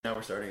Now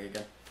we're starting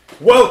again.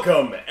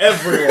 Welcome,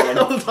 everyone!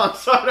 Hold on,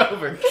 start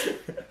over.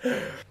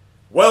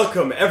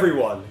 Welcome,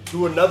 everyone,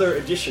 to another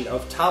edition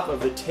of Top of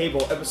the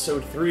Table,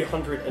 episode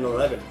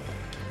 311.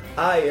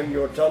 I am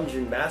your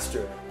Dungeon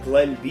Master,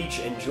 Glenn Beach,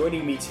 and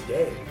joining me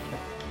today,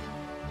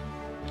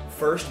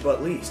 first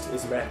but least,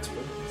 is Max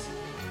Williams.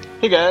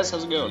 Hey guys,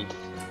 how's it going?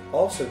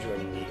 Also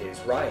joining me is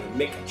Ryan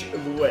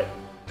McJewett.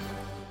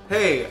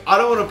 Hey, I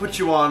don't want to put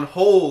you on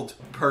hold,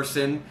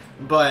 person,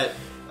 but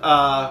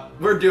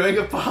we're doing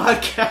a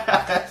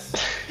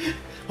podcast.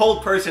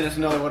 Hold person is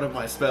another one of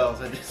my spells.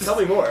 Tell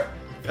me more.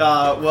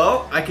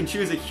 Well, I can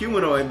choose a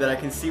humanoid that I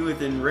can see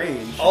within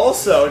range.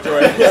 Also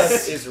joining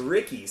us is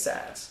Ricky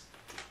Sass.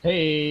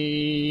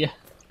 Hey!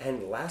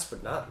 And last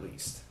but not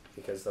least,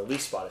 because the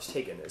least spot is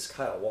taken, is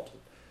Kyle Walton.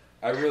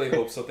 I really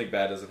hope something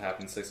bad doesn't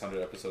happen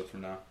 600 episodes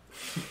from now.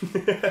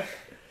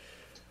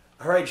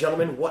 Alright,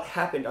 gentlemen, what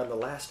happened on the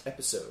last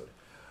episode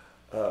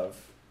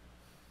of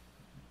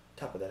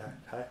Top of That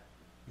High?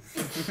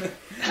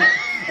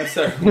 I'm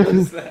sorry, what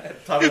is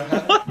that? Top of the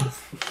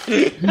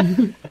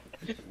hat.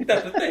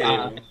 That's the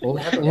thing.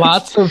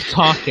 Lots of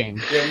talking.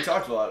 Yeah, we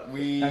talked a lot.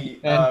 We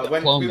And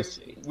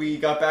diplomacy. we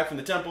got back from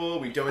the temple.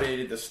 We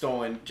donated the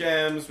stolen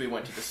gems. We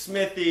went to the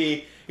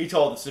smithy. He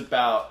told us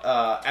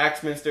about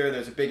Axminster.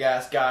 There's a big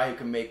ass guy who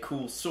can make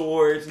cool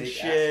swords and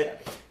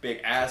shit.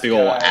 Big ass Big guy.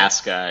 ol'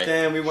 ass guy.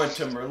 Then we went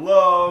to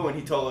Merlot, and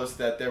he told us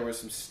that there was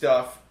some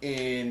stuff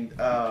in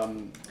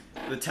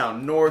the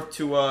town north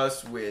to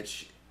us,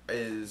 which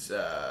is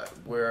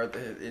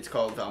it's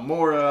called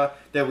Valmora.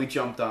 Then we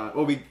jumped on.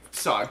 Well, we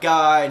saw a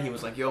guy, and he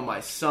was like, "Yo, my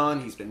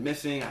son, he's been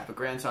missing. I have a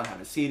grandson,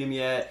 haven't seen him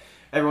yet."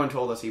 Everyone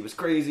told us he was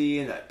crazy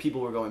and that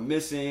people were going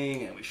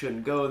missing, and we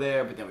shouldn't go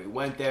there. But then we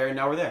went there, and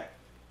now we're there.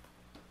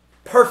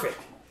 Perfect.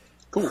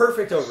 Cool.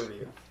 Perfect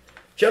overview.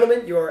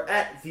 Gentlemen, you are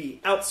at the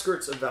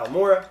outskirts of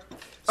Valmora.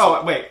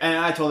 Oh, wait, and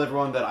I told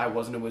everyone that I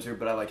wasn't a wizard,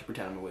 but I like to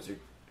pretend I'm a wizard.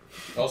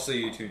 Also,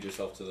 you tuned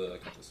yourself to the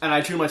compass. And I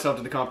tuned myself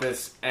to the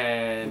compass,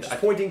 and Which is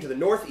pointing to the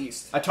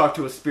northeast. I talked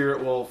to a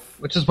spirit wolf.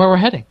 Which is where we're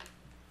heading.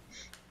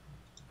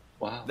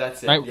 Wow.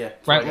 That's it, Right? yeah.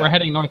 Right, we're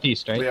heading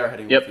northeast, We right? are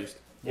heading Yep. northeast.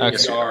 Okay.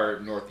 We are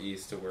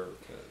northeast to where...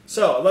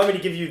 So, allow me to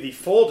give you the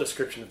full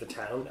description of the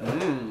town.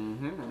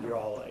 Mm-hmm. You're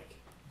all like...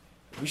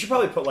 We should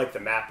probably put, like, the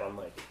map on,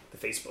 like, the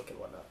Facebook and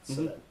whatnot.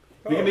 So that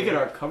We can make it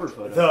our cover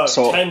photo. the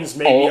So, tens,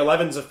 maybe all-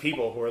 11s of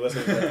people who are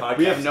listening to the podcast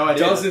We have no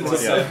idea. Dozens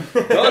of Yeah.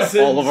 them.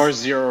 Dozens! All of our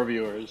 0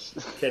 viewers.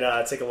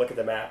 can take a look at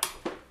the map.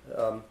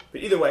 But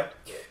either way,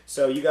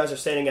 so you guys are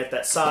standing at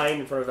that sign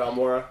in front of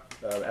Valmora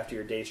after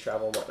your day's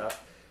travel and whatnot.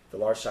 The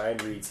large sign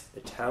reads,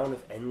 "The Town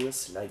of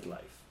Endless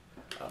Nightlife."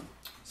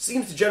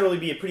 Seems to generally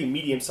be a pretty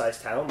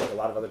medium-sized town, like a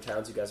lot of other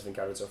towns you guys have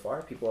encountered so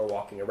far. People are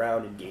walking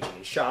around, engaging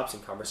in shops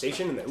and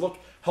conversation, and they look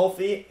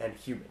healthy and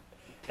human.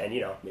 And,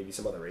 you know, maybe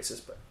some other races,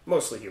 but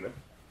mostly human.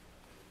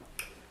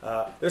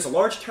 There's a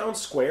large town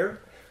square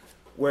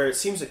where it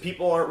seems that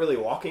people aren't really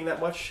walking that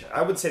much.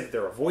 I would say that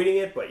they're avoiding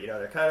it, but, you know,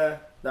 they're kind of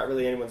not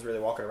really anyone's really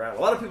walking around. A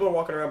lot of people are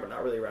walking around, but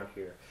not really around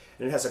here.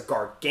 And it has a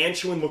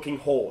gargantuan-looking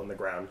hole in the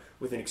ground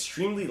with an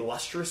extremely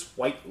lustrous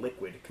white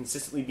liquid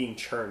consistently being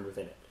churned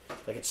within it.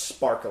 Like it's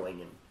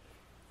sparkling and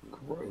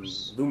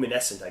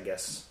luminescent, I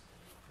guess.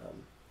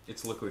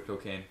 It's liquid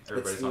cocaine. It's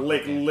Everybody's on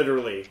cocaine.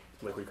 literally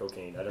liquid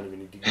cocaine. I don't even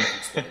need to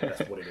explain it.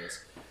 That's what it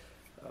is.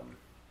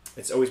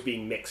 It's always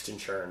being mixed and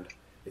churned,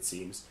 it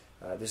seems.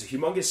 There's a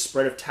humongous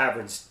spread of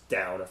taverns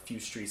down a few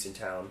streets in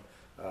town.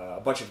 A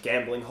bunch of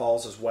gambling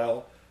halls as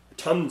well.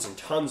 Tons and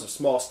tons of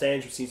small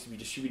stands which seems to be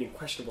distributing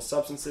questionable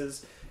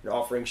substances and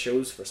offering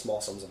shows for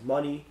small sums of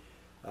money.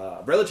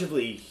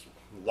 Relatively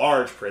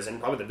large prison,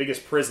 probably the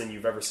biggest prison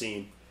you've ever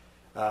seen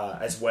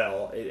as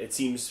well. It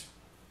seems...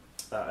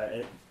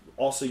 and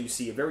also you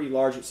see a very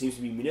large, it seems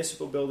to be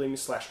municipal building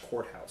 /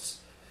 courthouse.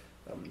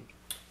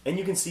 And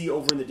you can see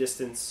over in the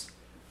distance,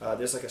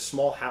 there's like a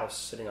small house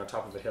sitting on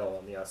top of a hill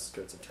on the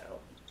outskirts of town.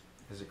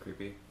 Is it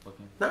creepy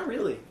looking? Not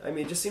really. I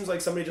mean, it just seems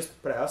like somebody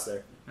just put a house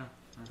there.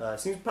 It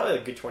seems probably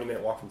a good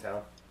 20-minute walk from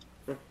town.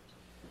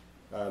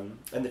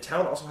 And the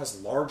town also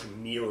has large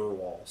mirror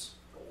walls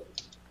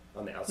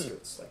on the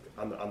outskirts, like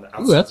on the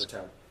outside of the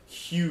town.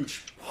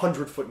 Huge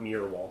 100-foot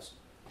mirror walls,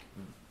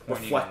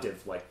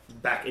 reflective, like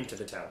back into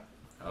the town.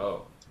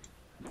 Oh.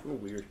 A little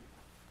weird,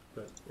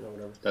 but you know,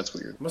 whatever. That's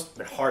weird. It must have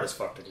been hard as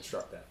fuck to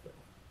construct that, but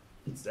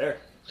it's there.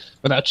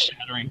 Without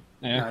shattering.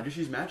 Yeah. I just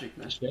use magic,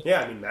 man.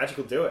 Yeah, I mean, magic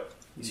will do it.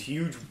 These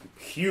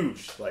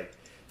huge, like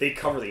they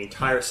cover the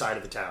entire side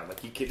of the town.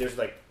 Like you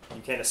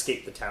can't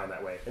escape the town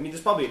that way. I mean,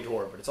 there's probably a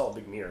door, but it's all a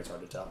big mirror. It's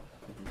hard to tell.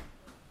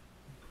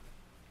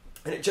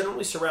 And it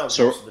generally surrounds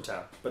most of the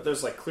town, but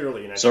there's like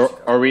clearly an entrance. So, to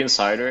go. are we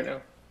inside right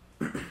now?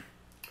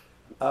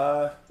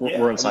 Yeah,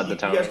 We're inside the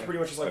town. You guys can pretty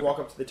much just like walk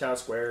up to the town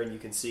square, and you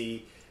can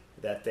see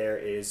that there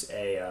is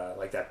a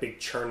like that big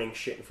churning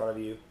shit in front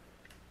of you.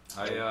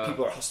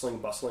 People are hustling,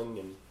 bustling,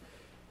 and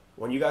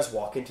when you guys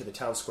walk into the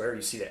town square,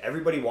 you see that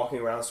everybody walking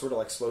around sort of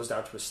like slows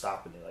down to a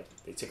stop, and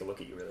they take a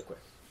look at you really quick.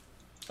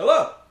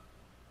 Hello.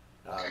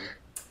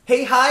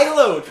 Hey, hi,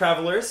 hello,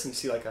 travelers. And you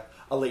see like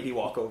a lady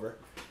walk over.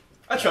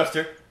 I trust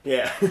her.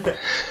 Yeah.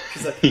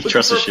 She's like, He looking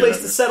trusts for a the shit place out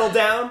of to her. settle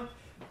down,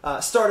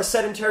 start a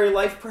sedentary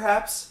life,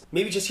 perhaps.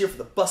 Maybe just here for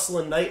the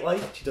bustling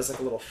nightlife. She does like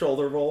a little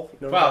shoulder roll.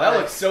 You know Wow, what that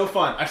looks so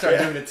fun. I started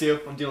Yeah. doing it too.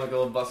 I'm doing like a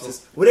little bustle.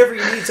 Says, whatever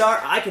your needs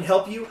are, I can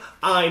help you.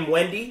 I'm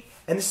Wendy,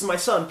 and this is my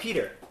son,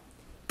 Peter.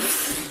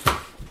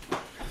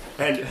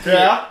 And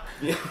Yeah.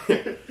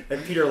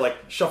 and Peter like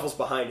shuffles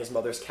behind his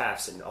mother's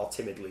calves and all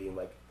timidly and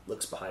like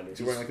looks behind her. Is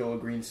he wearing like a little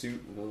green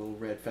suit with a little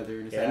red feather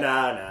in his Yeah,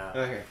 hat?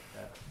 nah. Okay.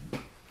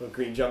 Little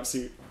green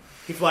jumpsuit.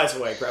 He flies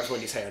away, grabs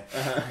Wendy's hand,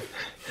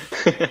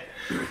 and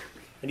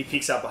he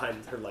peeks out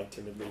behind her like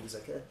timidly. He's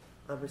like,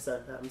 "I'm her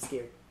son. I'm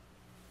scared."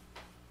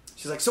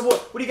 She's like, "So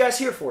what? What are you guys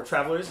here for,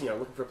 travelers? You know,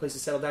 looking for a place to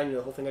settle down? You know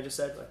the whole thing I just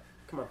said. Like,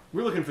 come on."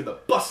 We're looking for the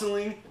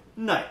bustling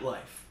nightlife.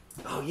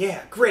 Oh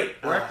yeah, great.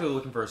 We're actually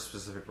looking for a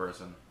specific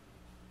person.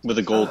 With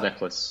a gold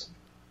necklace.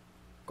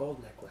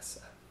 gold necklace.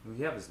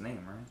 We have his name,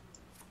 right?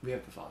 We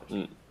have the father's.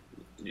 Mm.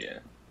 Yeah.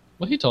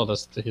 Well, he told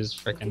us his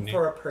freaking Looking name.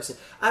 for a person.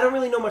 I don't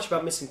really know much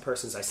about missing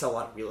persons. I sell a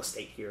lot of real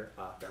estate here.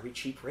 Very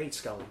cheap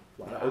rates going.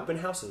 A lot of open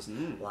houses.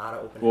 A lot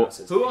of open Well,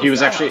 houses. Who owns He was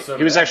that actually house over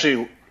he was there?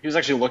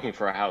 actually looking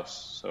for a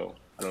house, so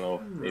I don't know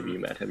if maybe you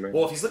met him or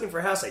Well, if he's looking for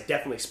a house, I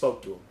definitely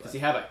spoke to him. Does he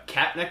have a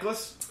cat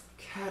necklace?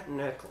 Cat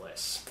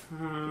necklace.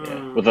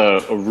 yeah, with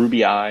a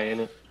ruby eye in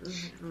it.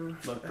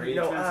 Look pretty You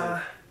know,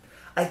 expensive.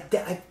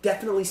 I've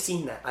definitely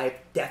seen that. I've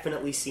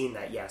definitely seen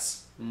that.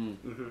 Yes.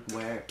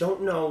 Where?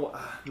 Don't know.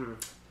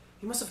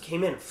 He must have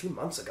came in a few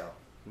months ago.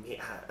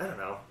 I don't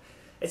know.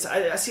 I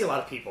see a lot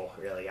of people.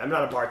 Really, I'm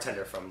not a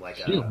bartender from like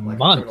a Few criminal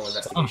months.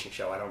 investigation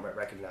show. I don't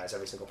recognize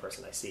every single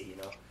person I see. You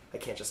know, I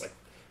can't just like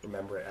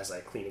remember it as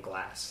I clean a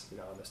glass. You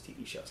know, on those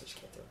TV shows, I just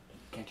can't do it.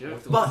 Can't do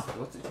it.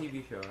 What's the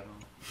TV show? I don't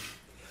know.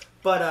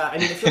 But, I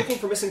mean, if you're looking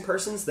for missing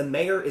persons, the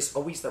mayor is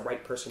always the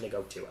right person to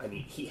go to. I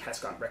mean, he has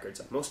got records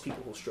of most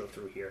people who stroll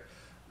through here.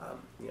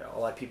 You know, a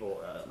lot of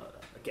people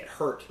get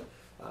hurt.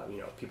 You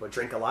know, people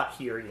drink a lot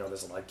here. You know,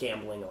 there's a lot of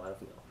gambling, a lot of,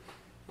 you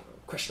know,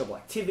 questionable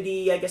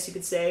activity, I guess you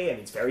could say. I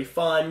mean, it's very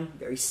fun,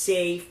 very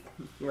safe,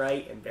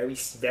 right? And very,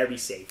 very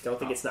safe. Don't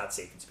think it's not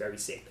safe. It's very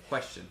safe.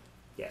 Question.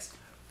 Yes.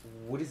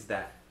 What is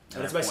that?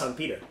 And it's my son,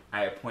 Peter.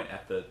 I point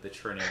at the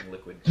churning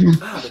liquid.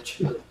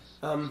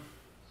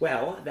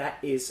 Well, that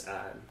is,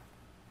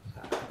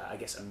 I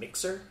guess, a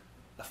mixer,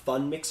 a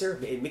fun mixer.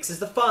 It mixes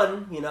the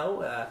fun, you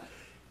know.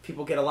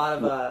 People get a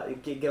lot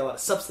of get a lot of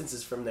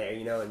substances from there,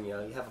 you know, and you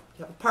know you have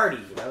a party,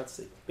 you know.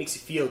 It makes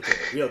you feel good,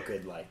 real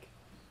good, like.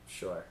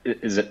 Sure.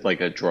 Is it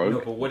like a drug? No,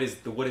 but what is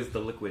the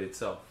liquid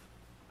itself?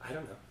 I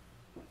don't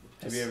know.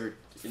 Have you ever?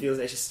 It feels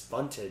it's just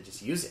fun to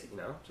just use it, you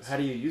know. Just, How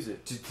do you use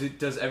it?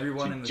 Does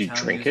everyone in the Do you town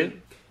drink use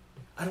it?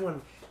 I don't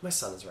want. My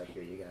son is right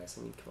here, you guys.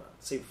 I mean, come on,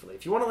 save it for later.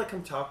 If you want to like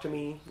come talk to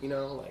me, you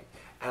know, like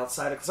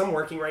outside, because I'm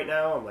working right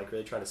now. I'm like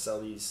really trying to sell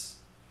these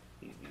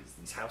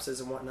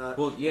houses and whatnot.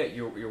 Well, yeah,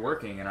 you're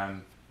working, and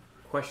I'm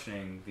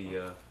questioning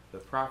the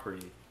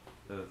property,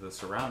 the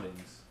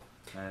surroundings,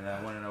 and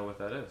I want to know what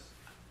that is.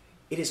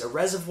 It is a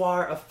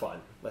reservoir of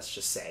fun. Let's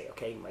just say,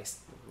 okay, my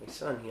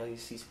son, you know,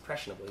 he's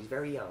impressionable. He's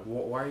very young.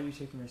 Why are you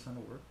taking your son to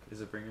work? Is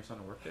it bring your son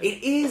to work day?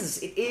 It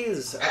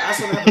is. I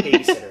also don't have a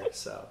babysitter,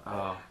 so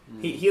Oh,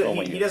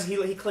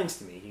 he clings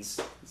to me. He's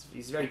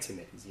very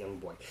timid. He's a young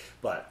boy.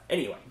 But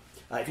anyway,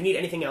 if you need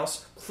anything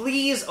else,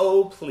 please,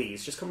 oh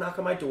please, just come knock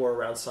on my door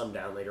around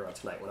sundown later on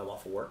tonight when I'm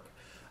off of work.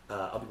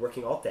 I'll be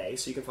working all day,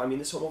 so you can find me in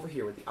this home over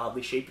here with the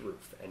oddly shaped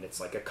roof, and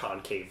it's like a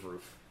concave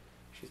roof.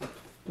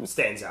 It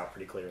stands out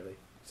pretty clearly.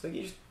 So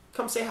you just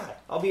come say hi.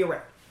 I'll be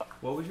around.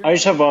 what was your? I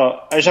just have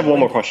one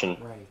more question.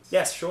 Right.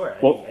 Yes, sure.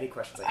 Well, Any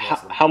questions I can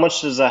answer them. How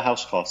much does a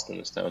house cost in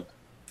this town?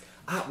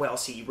 Well,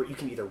 see, you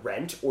can either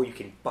rent or you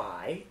can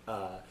buy.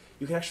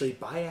 You can actually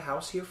buy a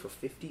house here for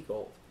 50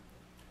 gold.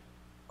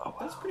 Oh,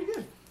 That's pretty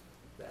good.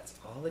 That's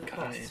all it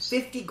costs. Nice.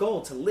 50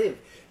 gold to live.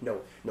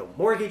 No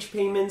mortgage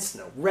payments,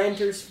 no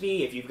renter's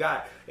fee. If you've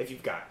got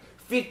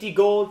 50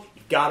 gold,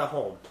 you've got a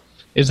home.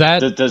 Is that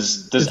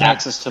Does is that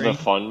access to the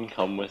free? fund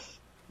come with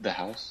the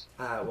house?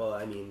 Well,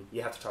 I mean,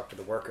 you have to talk to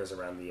the workers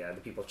around the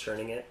people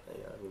churning it.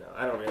 You know,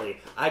 I don't really.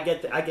 I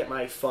get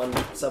my fun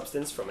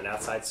substance from an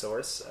outside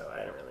source, so I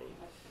don't really.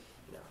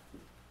 You know,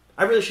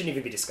 I really shouldn't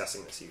even be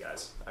discussing this, you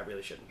guys. I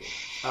really shouldn't be.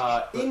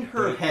 In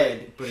her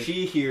head,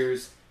 she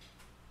hears.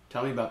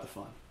 Tell me about the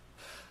fun.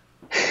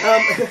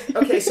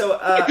 Okay, so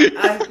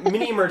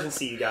mini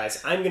emergency, you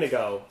guys. I'm gonna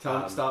go.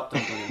 Tell him stop.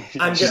 Don't do it.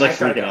 I'm She's gonna,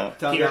 like I gotta freaking go. out.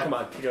 Tell Peter, him come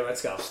on, Peter,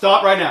 let's go.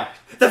 Stop right now.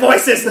 The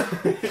voices.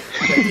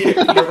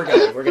 Peter, we're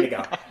going. We're gonna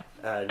go.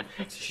 So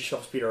she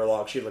shuffles Peter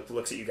along. She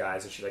looks at you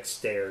guys and she like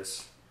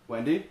stares.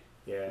 Wendy.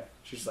 Yeah,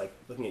 she's like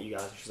looking at you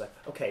guys and she's like,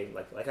 okay,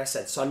 like I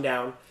said,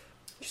 sundown.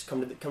 Just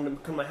come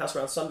to my house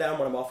around sundown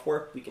when I'm off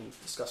work. We can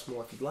discuss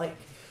more if you'd like.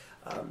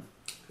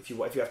 If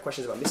you have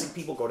questions about missing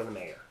people, go to the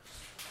mayor.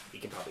 He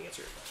can probably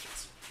answer your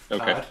questions.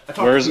 Okay. I talked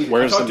Where's to Peter,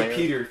 where's I the talked to mayor?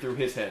 Peter through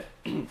his head.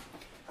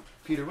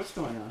 Peter, what's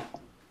going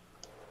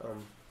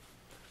on?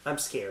 I'm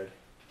scared.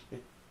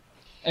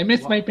 I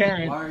miss my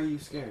parents. Why are you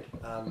scared?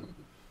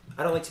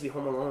 I don't like to be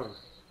home alone.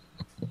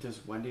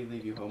 Does Wendy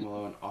leave you home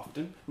alone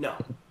often? No.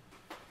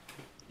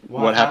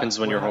 What happens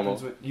when you're homo?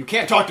 You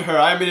can't talk to her.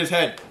 I'm in his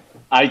head.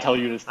 I tell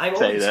you to I'm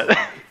say always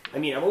that. I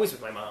mean, I'm always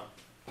with my mom.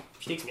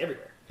 She takes me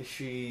everywhere. Is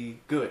she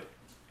good?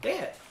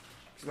 Yeah,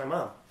 she's my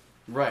mom.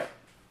 Right.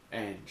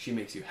 And she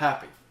makes you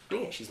happy.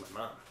 Yeah, she's my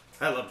mom.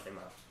 I love my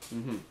mom.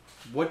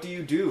 Mm-hmm. What do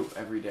you do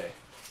every day?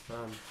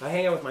 I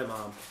hang out with my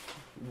mom.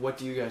 What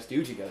do you guys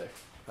do together?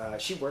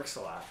 She works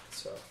a lot,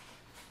 so,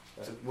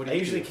 So what do I you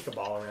usually do? kick a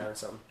ball around or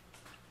something.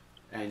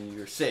 And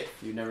you're safe.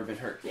 You've never been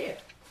hurt. Yeah.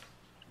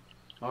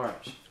 All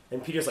right.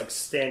 And Peter's like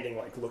standing,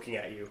 like looking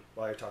at you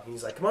while you're talking.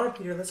 He's like, "Come on,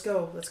 Peter, let's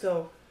go, let's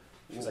go."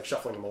 He's like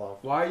shuffling him along.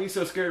 Why are you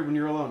so scared when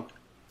you're alone?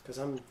 Because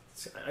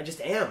I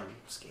just am. I'm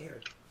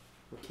scared.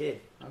 I'm a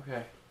kid.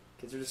 Okay.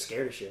 Kids are just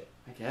scared of shit.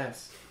 I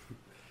guess.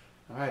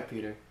 All right,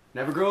 Peter.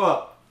 Never grow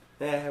up.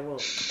 I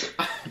won't.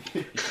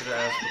 You should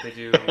ask what they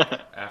do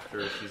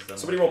after she's done.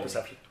 Somebody roll working.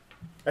 perception.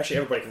 Actually,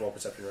 everybody can roll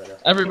perception right now.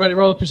 Everybody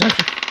roll a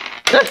perception.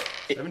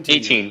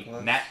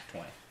 18. Nat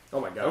 20. Oh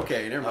my god.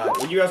 Okay, never mind.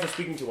 When you guys were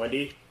speaking to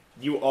Wendy,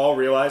 you all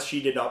realized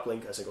she did not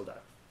blink a single time.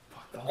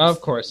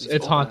 Of course,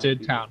 it's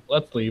haunted town.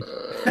 Let's leave.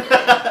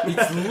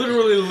 It's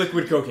literally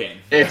liquid cocaine.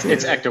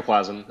 It's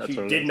ectoplasm. That's She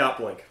what it did is. not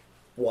blink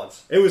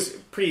once. It was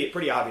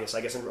pretty obvious,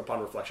 I guess,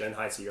 upon reflection and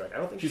hindsight. You're like, I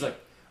don't think She's like,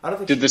 I don't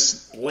think Did she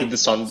this? blinked Did the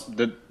sun? once.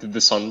 Did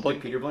the sun did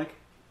blink? Peter blink?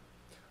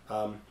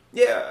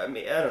 Yeah, I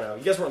mean, I don't know.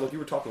 You guys weren't looking. You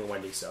were talking to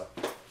Wendy, so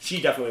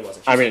she definitely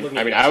wasn't. She I was mean, looking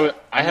I at mean, you guys.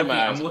 I had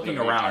my eyes. I'm looking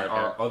open the around. entire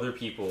Are time. other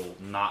people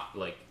not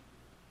like?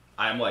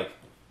 I'm like,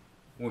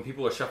 when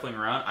people are shuffling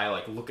around, I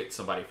like look at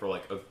somebody for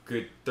like a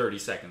good 30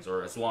 seconds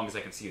or as long as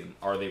I can see them.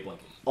 Are they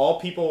blinking? All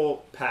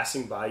people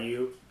passing by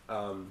you,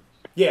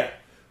 yeah,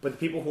 but the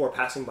people who are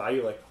passing by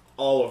you, like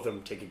all of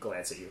them take a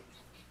glance at you,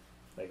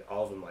 like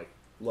all of them like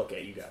look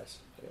at you guys.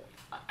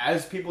 Yeah.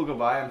 As people go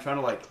by, I'm trying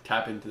to like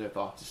tap into their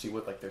thoughts to see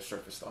what like their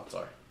surface thoughts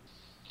are.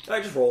 I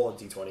just roll a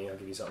d20. I'll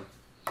give you something.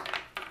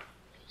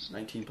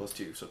 19 plus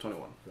 2, so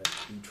 21. Like,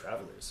 you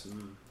travelers,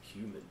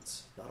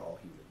 humans, not all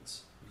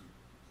humans,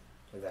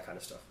 like that kind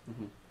of stuff.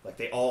 Mhm. Like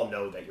they all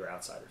know that you're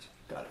outsiders.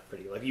 Got it.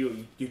 Pretty like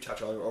you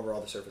touch over all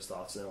the surface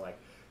thoughts, and they're like,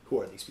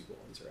 who are these people?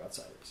 These are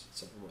outsiders.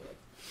 Some of them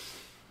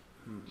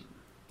are like,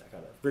 that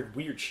kind of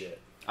weird shit.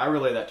 I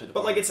relay that to the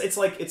But like party.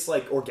 it's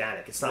like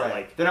organic. It's not Right.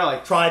 like They're not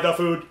like, try the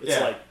food. It's yeah.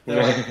 like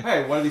They're like,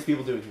 hey, what are these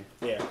people doing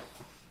here? yeah.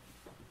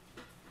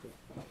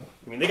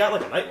 I mean, they got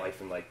like a nightlife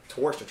and like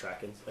tourist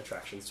attractions.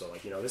 So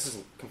like this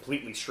isn't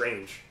completely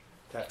strange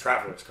to have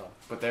travelers come.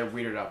 But they're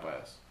weirded out by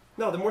us.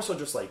 No, they're more so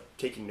just like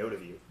taking note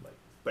of you. Like,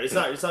 but it's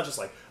not just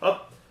like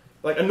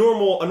like a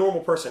normal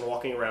person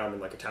walking around in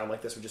like a town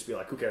like this would just be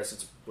like, who cares?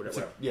 It's whatever.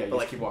 It's like, yeah, you but just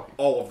like keep walking.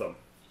 all of them,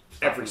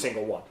 every and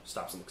single one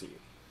stops and looks at you.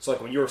 So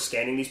like when you're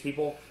scanning these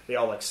people, they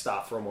all like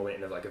stop for a moment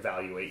and they like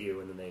evaluate you,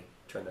 and then they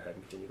turn their head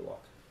and continue to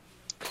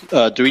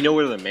walk. Do we know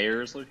where the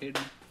mayor is located?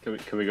 Can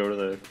we go to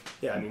the?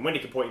 Yeah, I mean, Wendy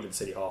can point you to the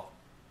city hall.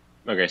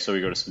 Okay, so we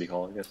go to City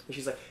Hall, I guess. And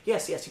she's like,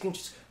 yes, you can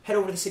just head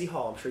over to the city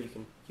hall. I'm sure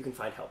you can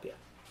find help. Yeah.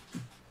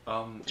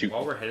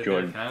 While we're headed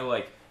Jordan. there, can I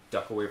like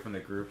duck away from the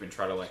group and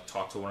try to like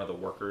talk to one of the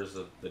workers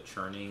of the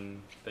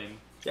churning thing?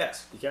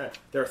 Yes, you can.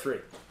 There are 3.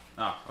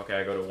 Oh, okay.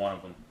 I go to one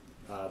of them.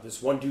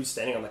 There's one dude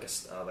standing on like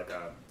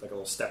a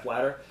little step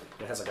ladder.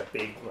 And it has like a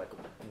big like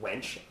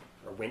winch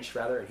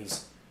rather, and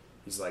he's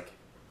like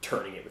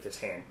turning it with his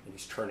hand, and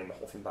he's turning the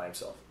whole thing by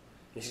himself.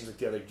 And he seems like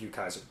the other two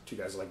guys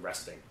are like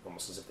resting,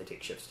 almost as if they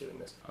take shifts doing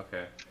this.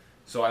 Okay.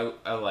 So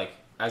I like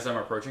as I'm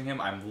approaching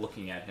him, I'm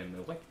looking at him.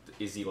 Like,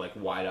 is he like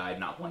wide-eyed,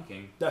 not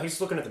blinking? No,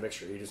 he's looking at the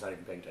mixture. He's just not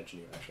even paying attention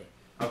to you actually.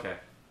 Okay.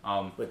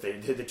 But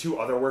the 2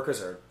 other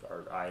workers are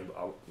eyeing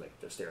like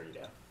they're staring you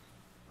down.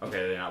 Okay,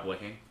 they're not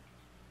blinking.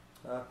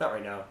 Not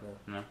right now.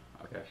 No. No.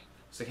 Okay.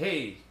 It's like,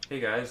 hey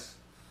guys.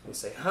 They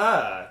say,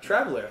 "Ha,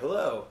 traveler,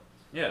 hello."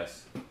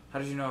 Yes. How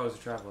did you know I was a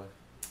traveler?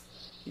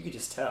 You could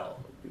just tell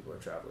when people are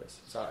travelers.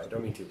 Sorry, I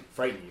don't mean to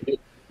frighten you.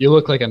 You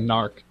look like a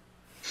narc.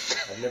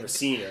 I've never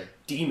seen a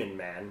demon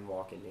man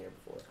walk in here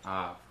before.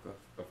 Ah,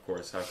 of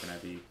course. How can I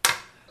be?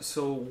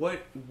 So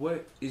what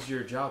is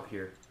your job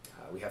here?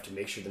 We have to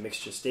make sure the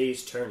mixture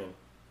stays turning.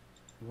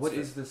 What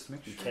is this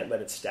mixture? You can't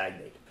let it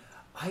stagnate.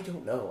 I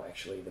don't know,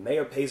 actually. The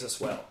mayor pays us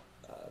well.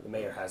 The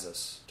mayor has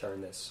us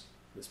turn this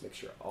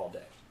mixture all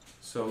day.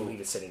 So We leave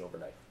it sitting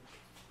overnight.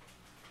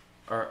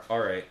 all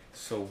right.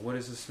 So what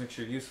is this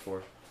mixture used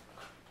for?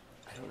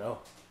 I don't know.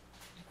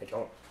 I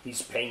don't.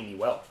 He's paying me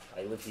well.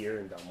 I live here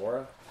in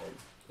Valmora,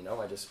 and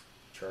I just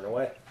churn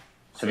away.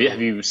 Have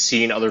you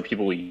seen other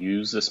people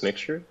use this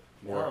mixture?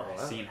 Or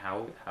No, seen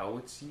how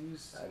it's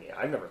used? I mean,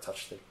 I've never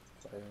touched it.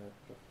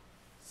 It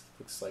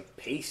looks like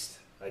paste,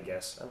 I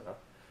guess. I don't know.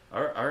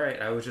 All right.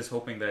 I was just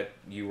hoping that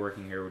you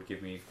working here would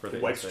give me further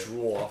He wipes insight.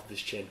 drool off of his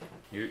chin.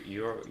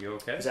 You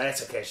okay? He's like,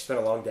 "It's okay. It's been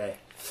a long day."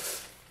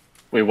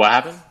 Wait, what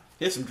happened?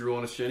 He had some drool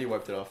on his chin. He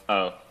wiped it off.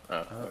 Oh,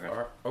 Okay.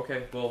 okay.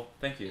 Okay. Well,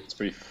 thank you. It's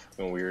pretty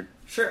fucking weird.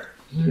 Sure.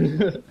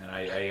 And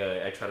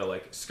I try to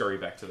like scurry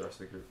back to the rest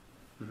of the group.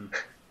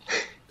 Mm-hmm.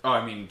 Oh,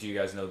 I mean, do you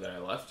guys know that I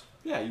left?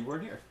 Yeah, you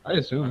weren't here. I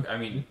assume. I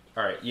mean,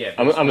 all right, yeah.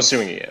 I'm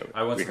assuming yeah.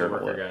 I went we to the heard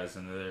worker all that. guys,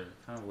 and they're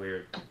kind of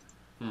weird.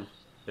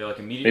 They like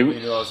immediately Maybe-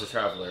 knew I was a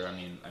traveler. I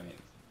mean,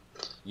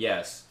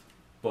 yes,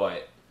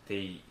 but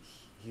he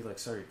like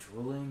started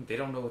drooling. They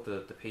don't know what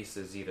the pace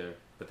is either,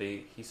 but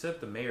he said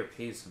the mayor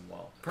pays him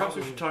well. Perhaps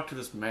we should talk to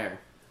this mayor.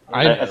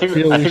 I think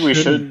we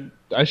should.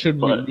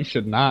 We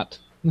should not.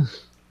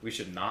 We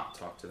should not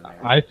talk to the mayor.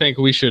 I think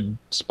we should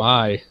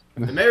spy.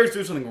 If the mayor's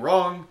doing something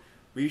wrong,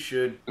 we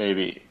should.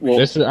 Maybe. Well,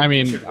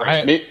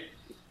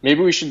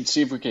 maybe we should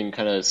see if we can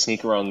kind of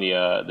sneak around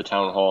the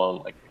town hall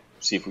and like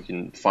see if we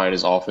can find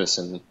his office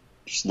and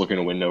just look in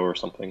a window or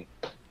something.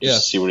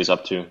 Just see what he's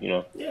up to.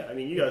 Yeah, I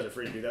mean, you guys are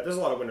free to do that. There's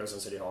a lot of windows in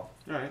City Hall.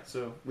 All right,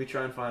 so we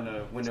try and find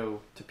a window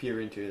to peer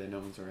into that no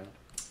one's around.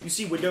 You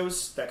see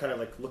windows that kind of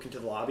like look into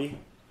the lobby,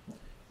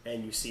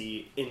 and you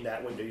see in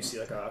that window you see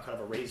like a kind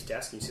of a raised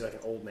desk, and you see like an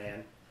old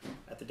man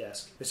at the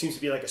desk. There seems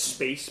to be like a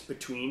space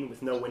between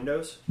with no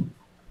windows,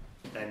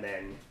 and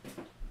then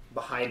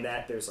behind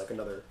that there's like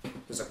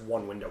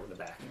one window in the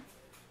back,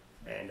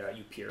 and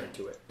you peer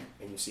into it,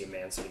 and you see a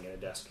man sitting at a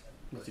desk.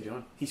 What's he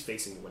doing? He's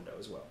facing the window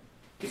as well.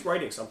 He's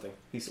writing something.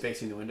 He's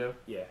facing the window?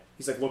 Yeah.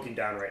 He's like looking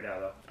down right now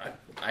though.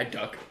 I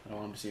duck. I don't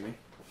want him to see me.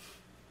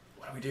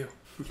 What do we do?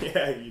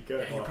 Yeah, you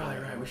could. Yeah, you're probably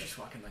right. We should just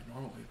walk in like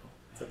normal people.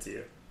 It's up to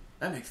you.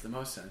 That makes the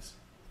most sense.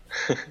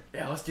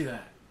 Yeah, let's do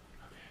that.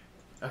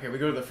 Okay, we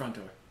go to the front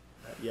door.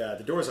 Yeah,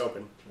 the door's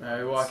open.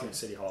 We walk in.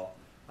 City Hall.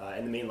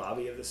 In the main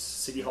lobby of this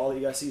City Hall that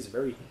you guys see is a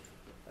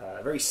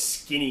very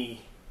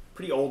skinny,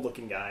 pretty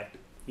old-looking guy.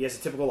 He has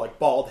a typical like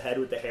bald head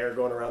with the hair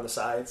going around the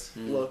sides.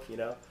 Look,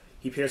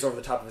 He peers over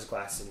the top of his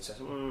glasses and he says,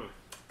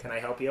 "Can I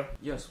help you?"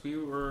 Yes, we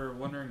were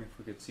wondering if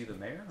we could see the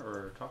mayor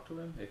or talk to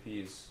him if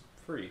he's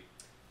free.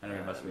 I know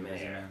he must be a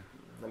busy man.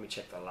 Let me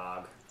check the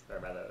log, or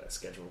rather the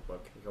schedule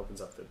book. He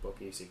opens up the book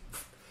and you see,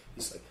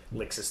 he just like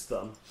licks his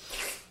thumb,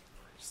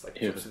 just like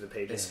flips through the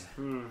pages.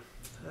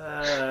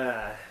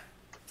 I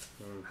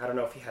don't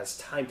know if he has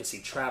time to see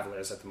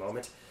travelers at the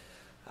moment.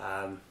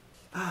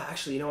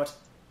 Actually, you know what?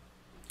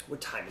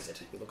 What time is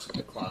it? He looks at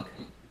the clock.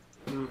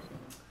 There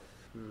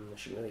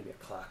shouldn't really be a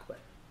clock, but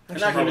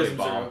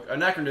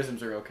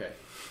Anachronisms are okay.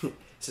 He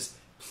says,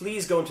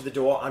 "Please go into the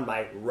door on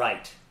my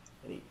right."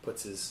 And he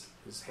puts his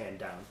hand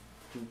down,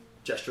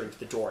 gesturing to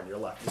the door on your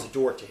left. There's a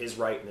door to his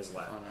right and his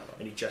left.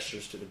 And he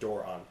gestures to the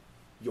door on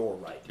your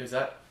right. Does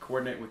that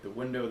coordinate with the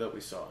window that we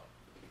saw?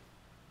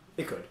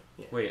 It could.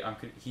 Yeah. Wait,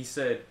 he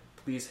said,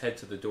 "Please head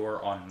to the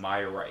door on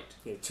my right."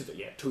 Yeah,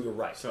 to your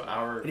right. So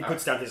and he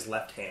puts down his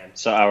left hand.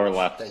 So our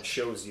left. Then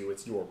shows you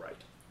it's your right.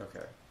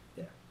 Okay.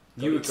 Yeah.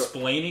 You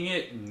explaining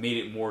it made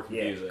it more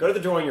confusing. Yeah. Go to the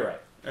door on your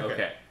right.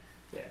 Okay.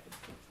 Yeah.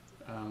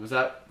 Is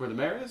that where the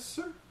mayor is,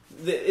 sir?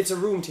 It's a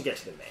room to get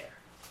to the mayor.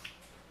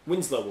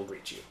 Winslow will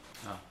greet you.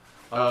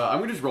 I'm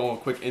going to just roll a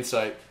quick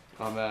insight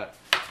on that.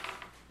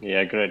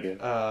 Yeah, good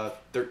idea.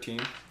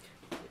 13.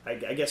 I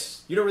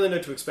guess you don't really know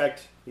what to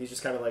expect. He's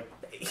just kind of like...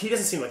 He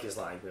doesn't seem like he's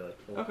lying, really.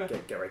 We'll Okay.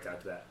 Get right down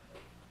to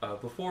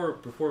that.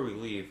 Before we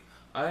leave,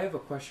 I have a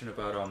question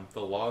about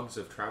the logs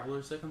of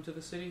travelers that come to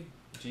the city.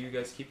 Do you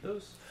guys keep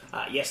those?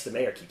 Yes, the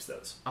mayor keeps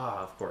those.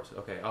 Of course.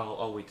 Okay,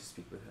 I'll wait to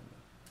speak with him.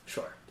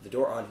 Sure. The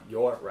door on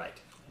your right.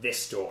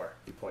 This door.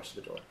 He points to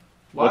the door.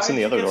 What's in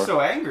the other door? Why did you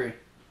get so angry?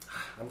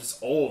 I'm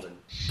just old and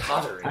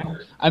tottering.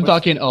 I'm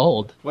talking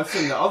old. What's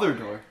in the other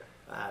door?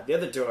 The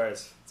other door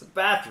is... It's a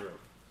bathroom.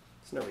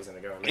 There's no reason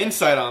to go in there.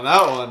 Insight on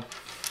that one.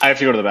 I have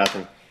to go to the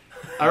bathroom.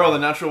 I rolled a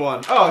natural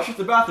one. Oh, it's just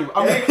the bathroom.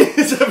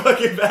 It's a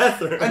fucking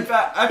bathroom. In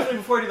fact, actually,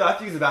 before I do that, I have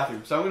to use the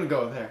bathroom, so I'm going to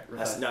go there.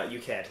 No, you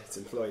can't. It's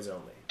employees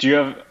only. Do you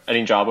have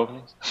any job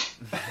openings?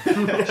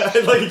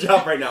 I'd like a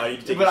job right now. I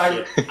need to take But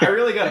a shit. I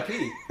really got to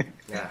pee.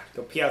 Yeah,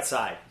 go pee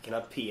outside. You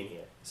cannot pee in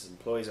here. This is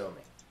employees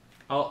only.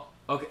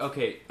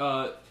 Okay.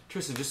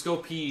 Tristan, just go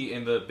pee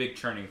in the big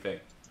churning thing.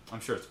 I'm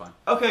sure it's fine.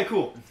 Okay,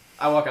 cool.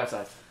 I walk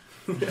outside.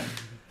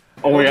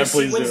 Oh my god, Just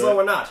please Winslow do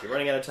or it. not. You're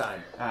running out of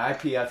time. I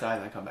pee outside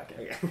and I come back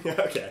in.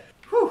 Okay.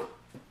 Whew.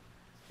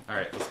 All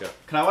right, let's go.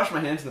 Can I wash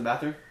my hands in the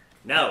bathroom?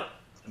 No.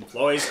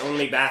 Employees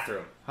only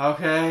bathroom.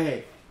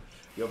 Okay.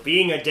 You're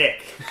being a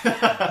dick.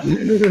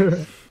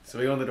 So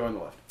we go in the door on the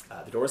left.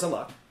 The door is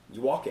unlocked.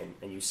 You walk in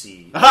and you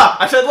see... Aha!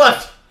 I said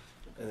left!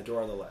 And the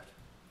door on the left.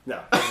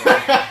 No. Go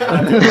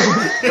on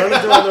the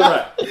door on the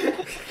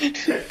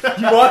right.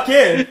 You walk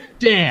in.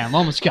 Damn,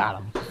 almost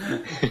got him.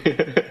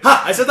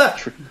 Ha! I said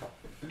left.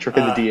 Trick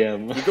of the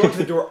DM. You go to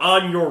the door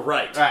on your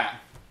right. Ah.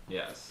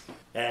 Yes.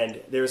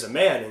 And there's a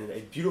man in a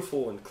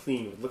beautiful and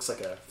clean, what looks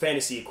like a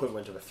fantasy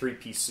equivalent of a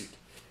three-piece suit.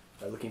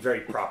 Looking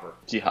very proper.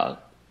 Is he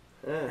hot?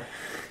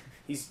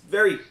 He's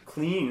very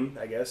clean,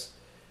 I guess.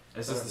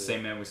 Is this the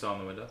same man we saw in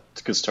the window?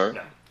 It's a good start.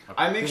 No.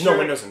 I make There's sure no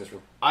windows in this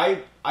room.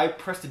 I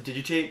press to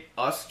digitate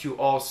us to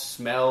all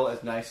smell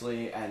as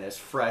nicely and as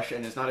fresh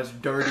and as not as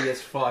dirty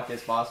as fuck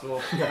as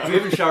possible. We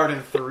haven't showered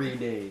in 3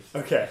 days.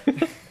 Okay.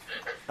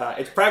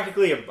 It's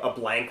practically a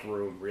blank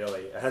room,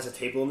 really. It has a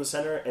table in the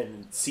center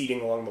and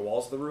seating along the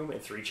walls of the room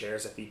and 3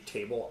 chairs at the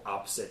table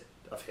opposite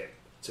of him.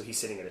 So he's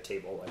sitting at a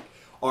table, like,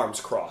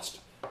 arms crossed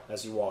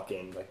as you walk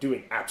in, like,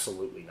 doing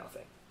absolutely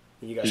nothing.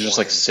 You guys He's just,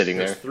 walk like, in. sitting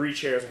There's there. 3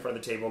 chairs in front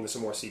of the table and there's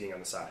some more seating on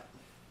the side.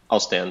 I'll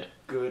stand.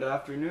 Good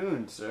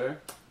afternoon, sir.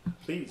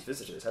 Please,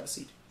 visitors, have a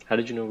seat. How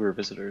did you know we were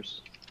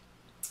visitors?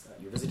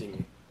 You're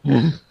visiting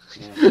me.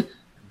 Who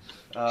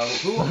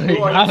Hey,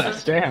 are got you,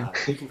 us, sir? damn.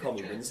 You can call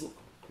me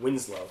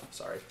Winslow.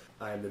 Sorry,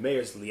 I am the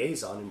mayor's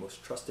liaison and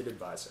most trusted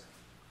advisor.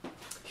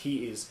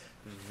 He is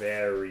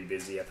very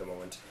busy at the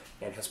moment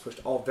and has pushed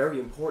all very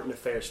important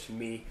affairs to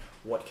me.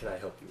 What can I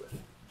help you with?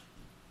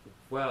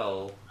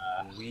 Well,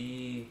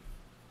 we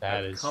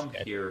That have is come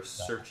sketchy here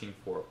stuff. searching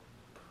for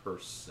a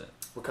person.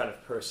 What kind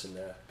of person?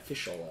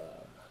 Official?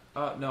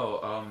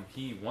 No,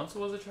 he once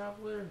was a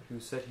traveler who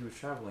said he was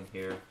traveling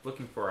here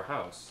looking for a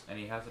house, and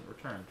he hasn't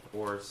returned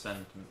or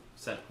sent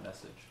a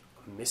message.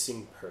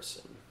 Missing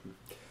person.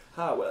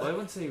 Ah, Well, I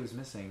wouldn't say he was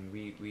missing.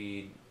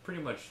 We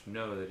pretty much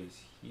know that he's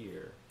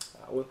here.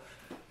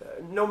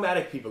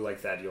 Nomadic people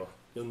like that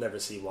you'll never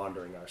see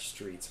wandering our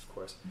streets, of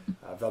course.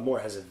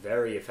 Valmore has a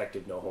very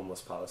effective no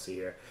homeless policy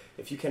here.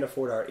 If you can't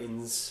afford our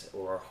inns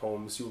or our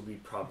homes, you will be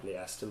promptly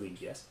asked to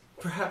leave, yes?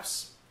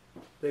 Perhaps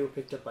they were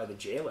picked up by the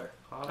jailer.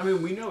 I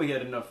mean, we know he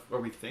had enough,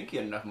 or we think he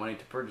had enough money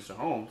to purchase a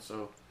home,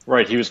 so...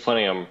 Right, he was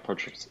planning on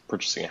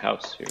purchasing a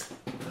house here.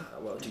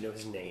 Well, do you know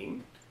his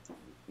name?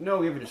 No,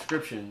 we have a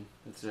description.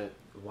 That's it.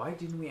 Why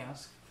didn't we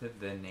ask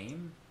the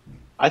name?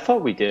 I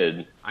thought we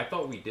did. I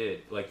thought we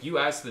did. Like, you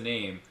asked the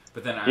name,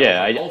 but then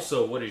Yeah, I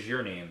also, what is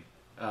your name?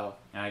 Oh.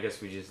 And I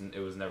guess it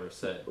was never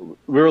said.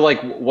 We were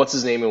like, what's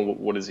his name and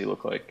what does he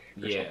look like?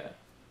 or Yeah.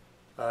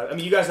 something. I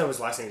mean, you guys know his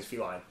last name is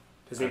Feline.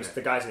 Okay.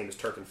 The guy's name is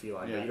Turkin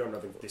Feline, Yeah. but you don't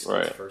know this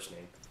Right. guy's first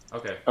name.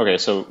 Okay. Okay,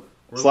 so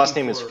We're his last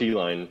looking name is for-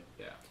 Feline.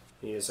 Yeah.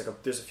 He is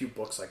there's a few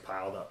books like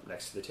piled up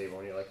next to the table,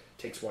 and he like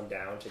takes one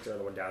down, takes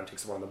another one down,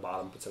 takes the one on the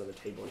bottom, puts it on the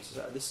table, and he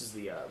says, "This is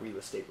the real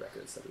estate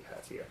records that we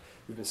have here.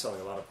 We've been selling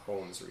a lot of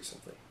homes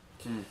recently."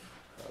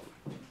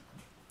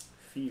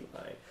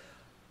 Feline.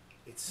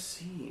 It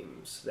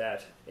seems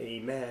that a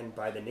man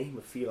by the name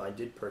of Feline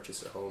did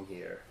purchase a home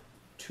here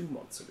 2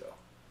 months ago.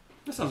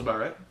 That sounds about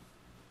right.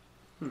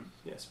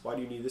 Yes. Why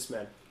do you need this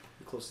man?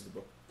 He closes the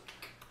book.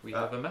 We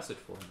have a message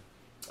for him.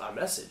 A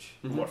message.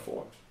 In Mhm. what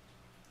form?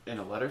 In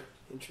a letter?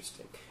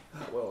 Interesting.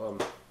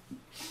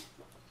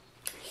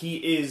 He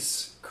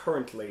is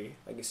currently,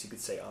 I guess you could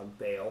say, on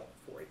bail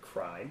for a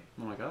crime.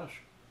 Oh my gosh.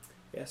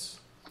 Yes.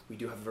 We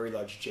do have a very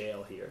large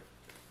jail here,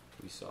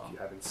 We saw. if you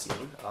haven't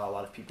seen. A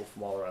lot of people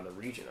from all around the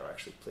region are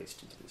actually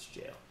placed into this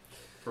jail.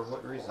 For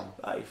what reason?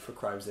 For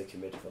crimes they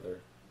commit if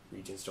other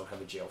regions don't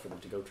have a jail for them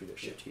to go to. They're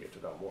shipped here to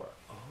Valmora.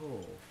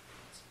 Oh.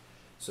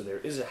 So there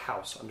is a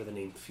house under the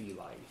name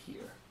Feline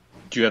here.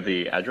 Do you have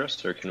the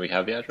address, or can we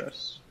have the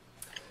address?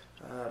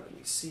 Let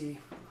me see.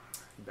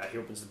 He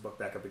opens the book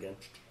back up again.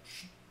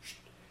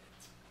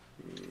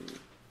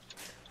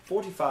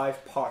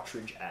 45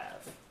 Partridge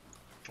Ave.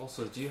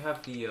 Also, do you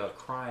have the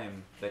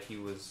crime that he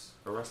was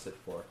arrested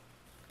for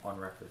on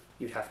record?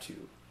 You'd have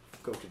to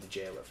go to the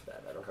jailer for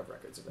that. I don't have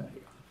records of that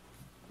here.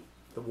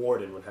 The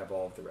warden would have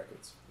all of the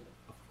records.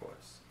 Of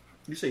course.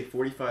 You say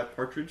 45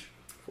 Partridge?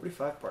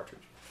 45 Partridge.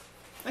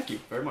 Thank you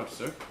very much,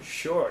 sir.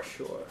 Sure.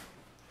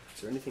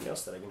 Is there anything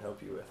else that I can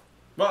help you with?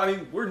 Well, I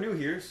mean, we're new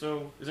here,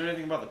 so is there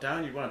anything about the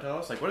town you'd want to tell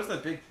us? Like, what is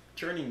that big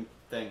churning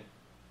thing?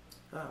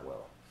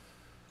 Well.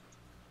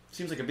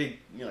 Seems like a big,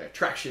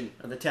 attraction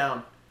of the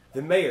town.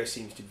 The mayor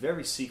seems to be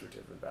very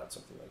secretive about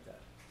something like that.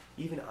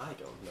 Even I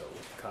don't know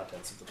what the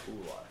contents of the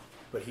pool are.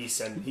 But he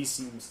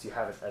seems to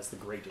have it as the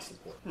greatest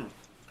importance.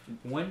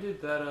 When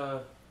did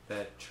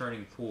that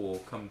churning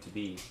pool come to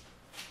be?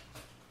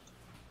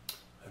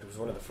 It was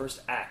one of the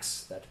first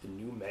acts that the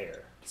new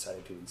mayor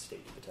decided to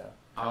instate in the town.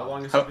 How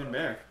long has he been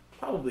mayor?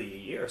 Probably a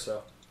year or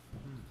so.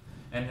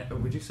 And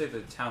would you say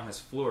the town has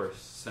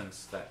flourished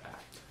since that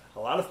act? A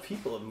lot of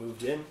people have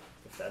moved in,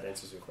 if that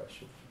answers your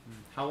question,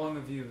 How long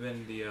have you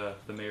been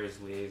the mayor's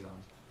liaison?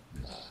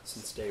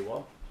 since day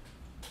one.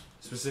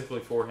 Specifically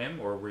for him,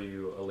 or were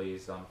you a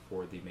liaison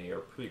for the mayor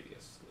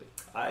previously?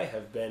 I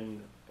have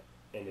been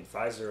an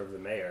advisor of the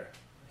mayor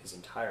his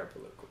entire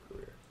political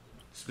career.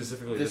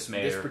 Specifically This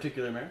mayor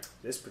particular mayor?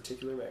 This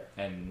particular mayor.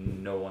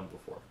 and no one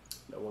before.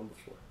 No one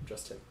before.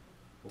 Just him.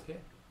 Okay.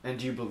 And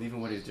do you believe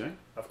in what he's doing?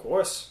 Of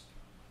course.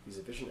 He's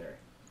a visionary.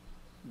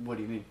 What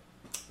do you mean?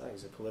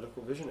 He's a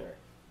political visionary.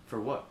 For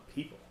what?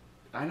 People.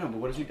 I know, but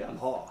what has he done?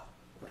 Law.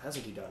 What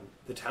hasn't he done?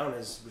 The town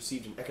has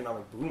received an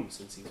economic boom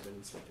since he's been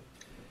instated.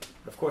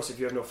 Of course, if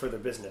you have no further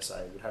business,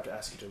 I would have to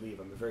ask you to leave.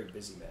 I'm a very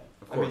busy man.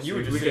 Of I mean, course. you were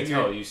we just can sitting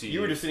tell. here. You see,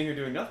 You were just sitting here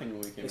doing nothing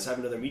when we came. Let's in. have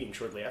another meeting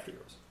shortly after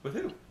yours. With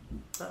who?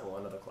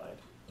 Another client.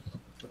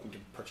 Looking to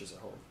purchase a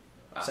home.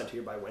 Ah. Sent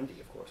here by Wendy,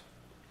 of course.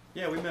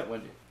 Yeah, we met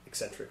Wendy.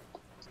 Eccentric.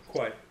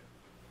 Quite.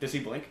 Does he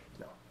blink?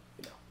 No.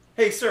 You know.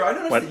 Hey, sir, I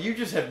noticed What? that you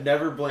just have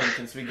never blinked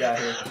since we got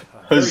here.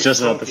 I was Very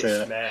just about to say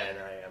focused that. man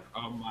I am.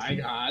 Oh my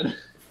god.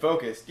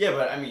 Focused. Yeah,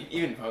 but I mean,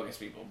 even focused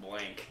people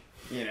blink.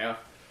 You know,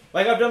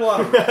 like I've done a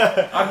lot of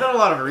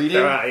reading.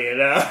 You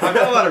know. I've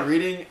done a lot of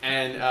reading,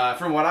 and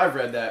from what I've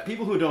read, that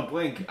people who don't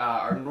blink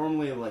are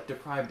normally like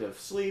deprived of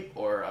sleep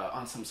or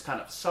on some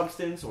kind of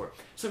substance or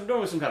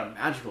normally some kind of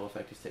magical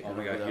effect is taken Oh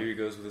my over god, them. here he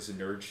goes with this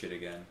nerd shit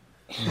again.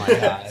 Oh my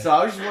god. So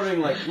I was just wondering,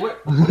 like,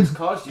 what has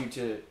caused you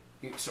to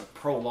sort of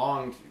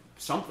prolong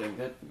something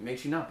that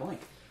makes you not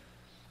blink?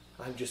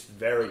 I'm just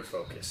very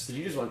focused. Did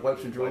you just like wipe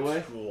some drool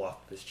away? Drool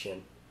off his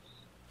chin.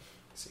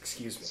 So,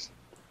 excuse me,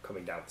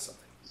 coming down with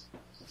something.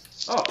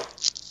 Oh,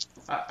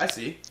 I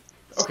see.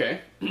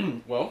 Okay.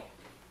 Well,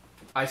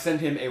 I send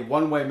him a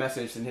one-way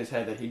message in his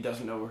head that he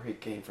doesn't know where he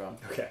came from.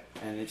 Okay.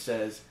 And it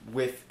says,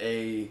 with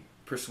a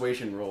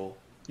persuasion roll,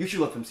 you should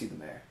let them see the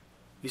mayor.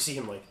 You see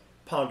him like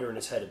ponder in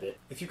his head a bit.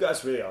 If you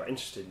guys really are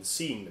interested in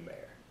seeing the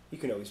mayor, you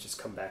can always just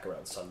come back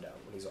around sundown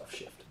when he's off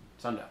shift.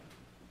 Sundown.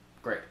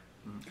 Great.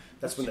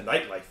 That's when the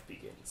nightlife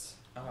begins.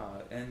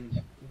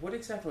 And what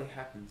exactly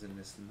happens in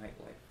this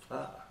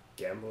nightlife?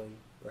 Gambling,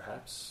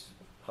 perhaps.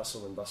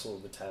 Hustle and bustle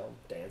of the town.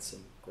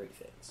 Dancing. Great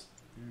things.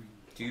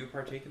 Do you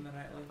partake in the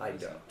nightlife? I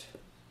don't.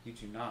 You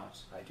do not.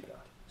 I do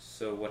not.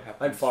 So what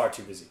happens? I'm far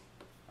too busy.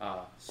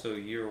 So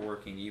you're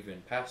working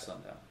even past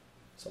sundown.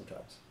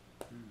 Sometimes.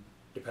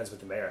 Depends what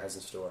the mayor has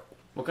in store.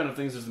 What kind of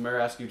things does the mayor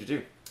ask you to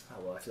do?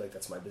 Well, I feel like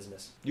that's my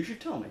business. You should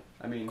tell me.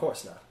 I mean, Of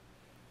course not.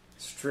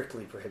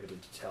 Strictly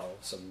prohibited to tell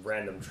some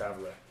random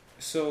traveler.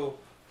 So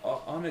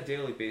on a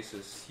daily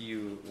basis,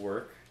 you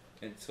work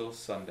until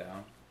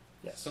sundown.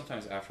 Yes.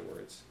 Sometimes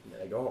afterwards. And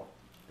then I go home.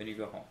 Then you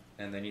go home.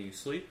 And then you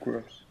sleep?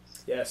 Gross.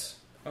 Yes.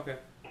 Okay.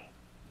 You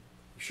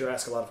sure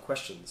ask a lot of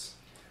questions.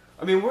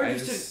 I mean, we're I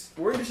interested. just-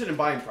 We're interested in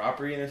buying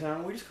property in the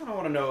town. We just kind of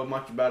want to know as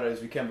much about it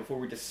as we can before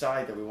we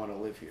decide that we want to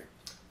live here.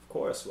 Of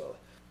course, well,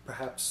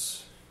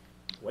 perhaps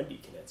Wendy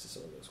can answer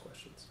some of those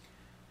questions.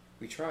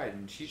 We tried,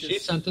 and she She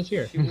sent us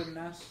here. She wouldn't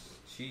ask.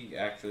 She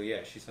actually,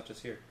 she sent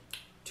us here.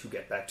 To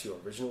get back to your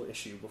original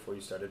issue before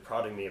you started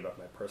prodding me about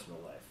my personal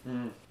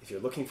life. If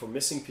you're looking for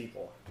missing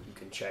people, you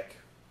can check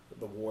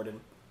the warden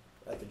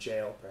at the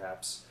jail,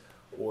 perhaps,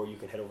 or you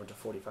can head over to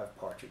 45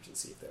 Partridge and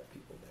see if there are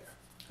people there.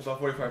 I thought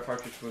 45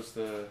 Partridge was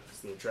the It's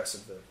the address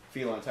of the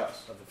feline's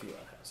house. feline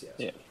house, yes.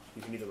 Yeah.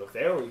 You can either look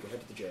there or you can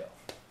head to the jail.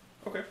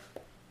 Okay.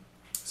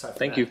 Aside from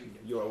Thank that, you.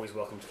 You're always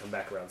welcome to come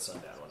back around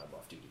sundown when I'm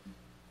off duty.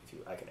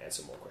 I can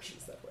answer more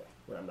questions that way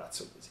when I'm not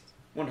so busy.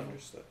 Wonderful.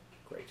 Understood.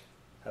 Great.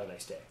 Have a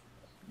nice day.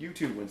 You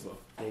too, Winslow.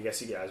 And I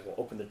guess you guys will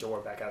open the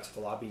door back out to the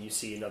lobby. You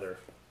see another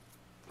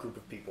group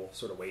of people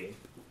sort of waiting.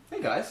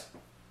 Hey guys.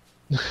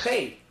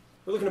 Hey,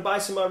 we're looking to buy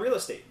some real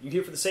estate. You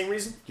here for the same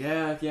reason?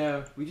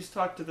 Yeah. We just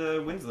talked to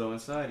the Winslow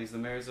inside. He's the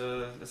mayor's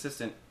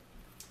assistant.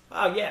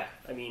 Oh, yeah.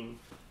 I mean,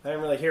 I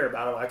didn't really hear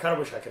about him. I kind of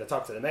wish I could have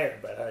talked to the mayor,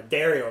 but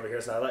Derry over here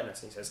is not letting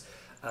us. And he says,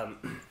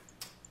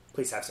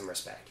 please have some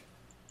respect.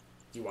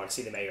 Do you want to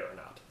see the mayor or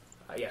not?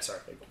 Yeah, sorry.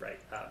 Right.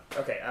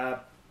 Okay.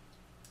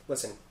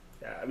 Listen,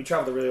 we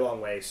traveled a really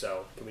long way,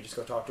 so can we just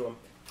go talk to him?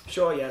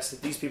 Sure, yes.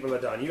 These people are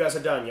done. You guys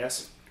are done,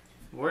 yes?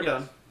 We're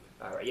done.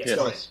 All right, yes, Yes.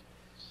 go ahead.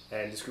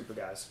 And this group of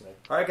guys. Like,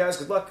 all right, guys,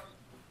 good luck.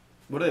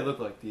 What do they look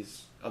like,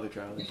 these other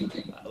travelers?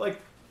 Like,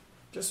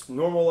 just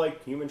normal,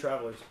 like, human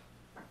travelers.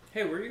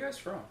 Hey, where are you guys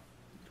from?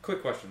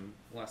 Quick question.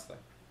 Last thing.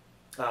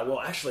 Well,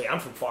 actually, I'm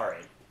from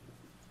Farin.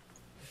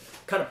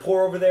 Kind of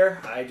poor over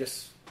there. I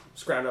just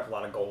scrounged up a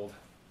lot of gold.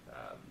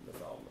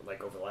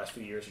 Like, over the last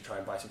few years, to try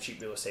and buy some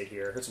cheap real estate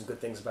here. Heard some good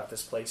things about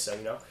this place,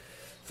 so,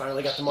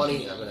 finally got the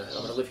money. I'm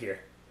gonna live here.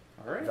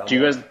 All right. Do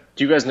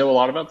you guys know a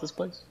lot about this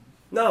place?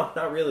 No,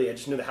 not really. I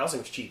just knew the housing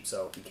was cheap,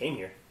 so we came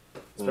here.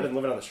 It's better than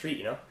living on the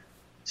street,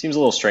 Seems a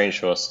little strange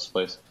to us, this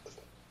place.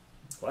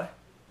 What?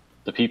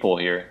 The people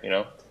here, Do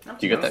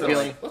you get that So,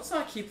 feeling? Let's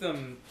not keep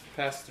them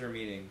past their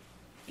meeting.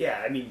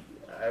 Yeah, I mean,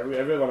 I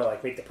really want to,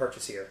 like, make the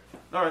purchase here.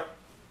 All right.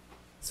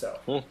 So,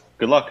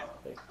 Good luck.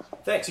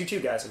 thanks. You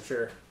too, guys. I'm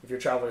sure if you're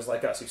travelers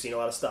like us, you've seen a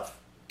lot of stuff.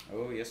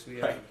 Oh, yes, we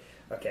Right.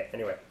 have. Okay,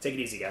 anyway, take it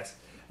easy, guys.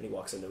 And he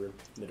walks in the room,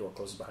 and the door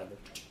closes behind him.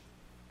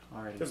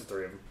 All right. There's the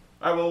three of them.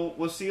 All right. Well,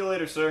 we'll see you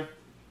later, sir.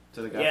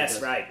 To the guy. Yes,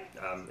 who does. right.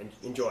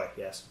 Enjoy,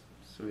 yes.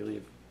 So we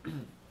leave.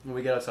 When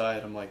we get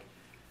outside, I'm like,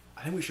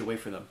 I think we should wait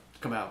for them to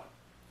come out,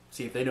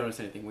 see if they notice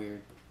anything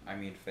weird. I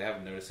mean, if they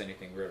haven't noticed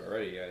anything weird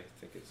already, I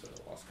think it's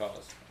a lost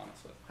cause,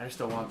 honestly. I just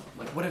don't want,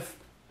 like, what if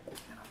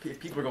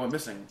people are going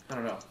missing? I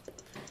don't know.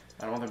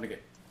 I don't want them to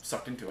get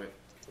sucked into it.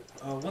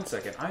 1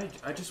 second.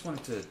 I just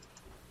wanted to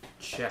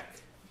check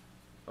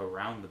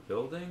around the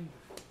building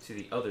to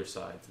the other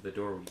side, to the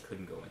door we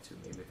couldn't go into.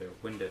 Maybe there are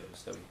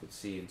windows that we could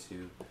see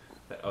into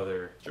that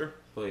other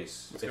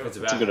place. Let's If go. it's a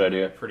That's a bathroom, good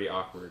idea. pretty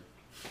awkward.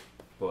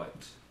 But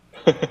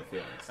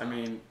I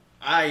mean,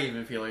 I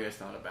even feel like it's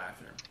not a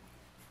bathroom.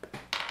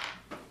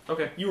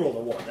 okay. You rolled a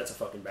 1. That's a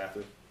fucking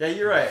bathroom. Yeah,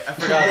 you're right. I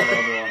forgot about the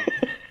other one.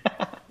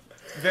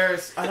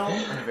 Varys, I don't.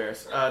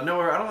 Varys.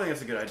 Nowhere. I don't think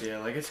it's a good idea.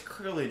 Like, it's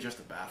clearly just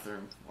a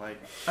bathroom. Like,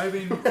 I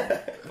mean,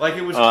 like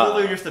it was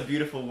clearly just a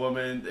beautiful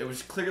woman. It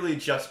was clearly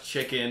just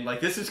chicken.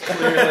 Like, this is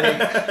clearly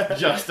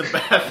just a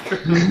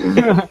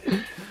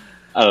bathroom.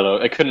 I don't know.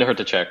 It couldn't hurt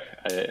to check.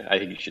 I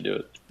think you should do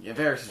it. Yeah,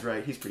 Varys is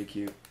right. He's pretty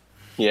cute.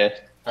 Yeah.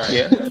 all right.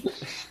 Yeah.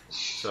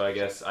 So I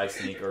guess I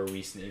sneak or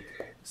we sneak.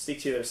 Stick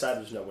to the other side,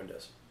 there's no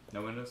windows.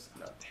 No windows?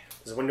 No.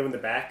 There's a window in the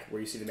back where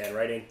you see the man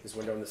writing. There's a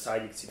window on the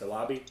side, you can see the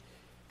lobby.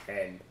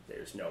 And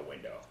there's no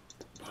window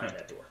behind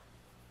that door.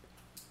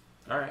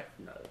 All right.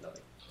 No,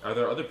 nothing. Are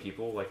there other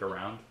people, like,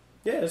 around?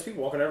 Yeah, there's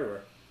people walking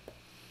everywhere.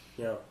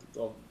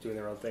 All doing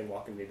their own thing,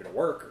 walking maybe to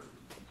work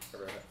or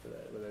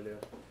whatever they do.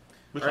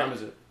 What All time right.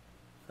 is it?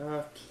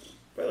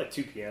 Probably like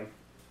 2 p.m.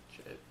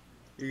 Shit.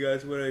 You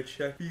guys want to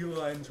check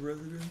Eli's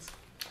residence?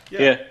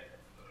 Yeah.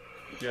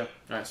 Yeah.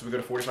 All right, so we go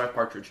to 45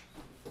 Partridge.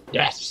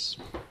 Yes.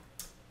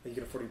 Are you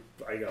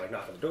gonna like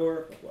knock on the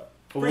door? Like what?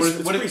 Well, Pretty- what, it's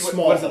is, a what, pretty is,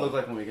 small what does it home. look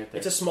like when we get there?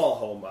 It's a small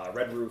home,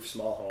 red roof,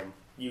 small home.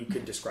 You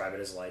could describe it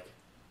as like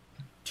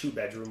 2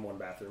 bedroom, 1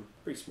 bathroom.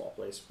 Pretty small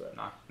place, but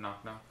Knock,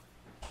 knock, knock.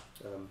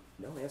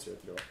 no answer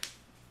at the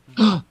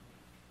door.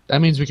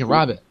 That means we can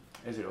rob it.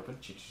 Is it open?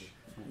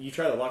 You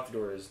try to lock the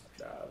door. Is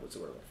what's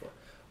the word I'm looking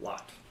for?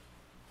 Locked.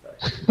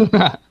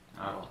 Sorry.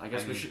 Oh, I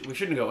guess we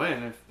shouldn't go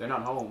in if they're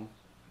not home.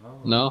 Oh.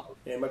 No.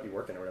 Yeah, it might be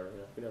working or whatever. You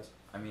know, who knows?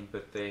 I mean,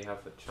 but they have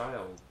a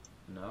child.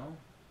 No.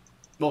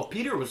 Well,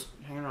 Peter was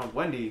hanging around with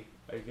Wendy.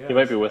 I guess. He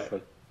might be with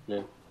them.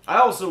 Yeah. I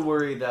also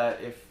worry that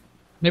if...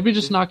 Maybe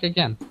just knock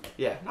again.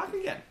 Yeah, knock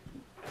again.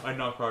 I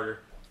knock harder.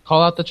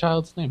 Call out the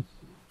child's name.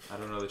 I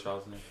don't know the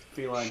child's name.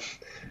 Feline.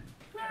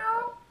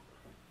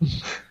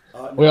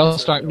 No We all answer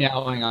start at the door.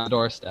 meowing on the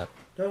doorstep.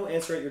 No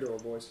answer at your door,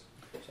 boys.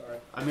 Sorry.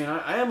 I mean,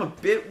 I am a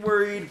bit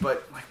worried,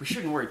 but like we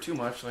shouldn't worry too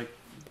much. Like,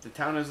 the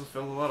town is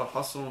filled with a lot of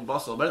hustle and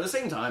bustle. But at the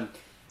same time,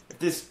 if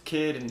this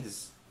kid and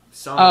his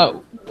son...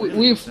 are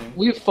really missing-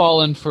 We've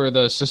fallen for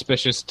the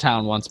suspicious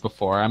town once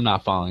before. I'm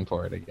not falling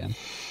for it again.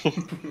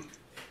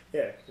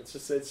 Yeah, it's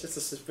just a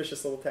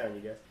suspicious little town,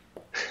 you guys.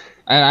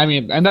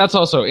 And that's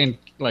also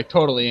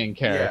totally in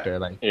character. Yeah.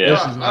 Like Yeah.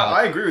 this No, is not.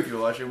 I agree with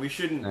you, Elisha. We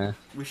shouldn't. Eh.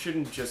 We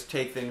shouldn't just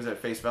take things at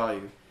face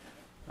value.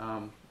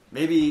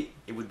 Maybe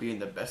it would be in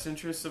the best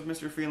interest of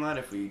Mr. Feline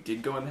if we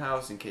did go in the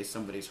house in case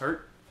somebody's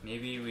hurt.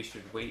 Maybe we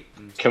should wait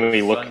until Can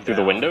we look sundown, through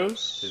the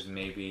windows? Because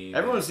maybe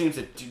Everyone seems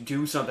to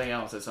do something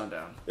else at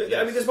sundown. I mean,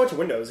 there's a bunch of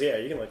windows. Yeah,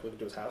 you can like look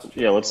into his house.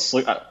 Yeah, let's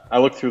look. I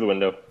looked through the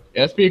window.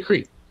 Yeah, let's be a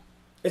creep.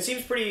 It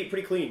seems pretty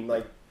clean.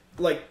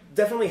 Like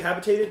definitely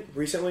habitated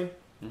recently,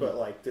 but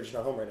like they're just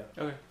not home right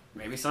now. Okay,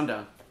 maybe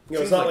sundown. You know,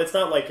 Seems like- it's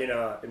not like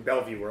in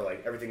Bellevue where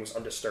like everything was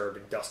undisturbed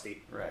and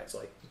dusty. Right. It's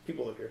like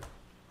people live here.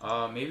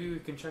 maybe we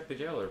can check the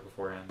jailer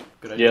beforehand.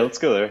 Good idea. Yeah, let's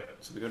go there.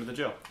 So we go to the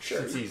jail. Sure.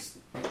 Since he's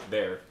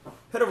there.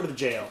 Head over to the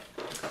jail.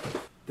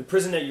 The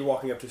prison that you're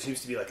walking up to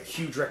seems to be like a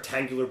huge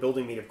rectangular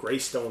building made of gray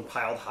stone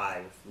piled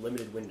high with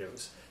limited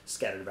windows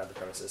scattered about the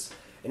premises.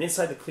 And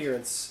inside the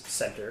clearance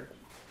center,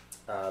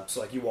 so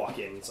like you walk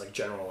in, it's like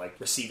general like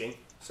receiving,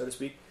 so to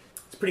speak.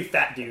 It's a pretty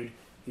fat dude.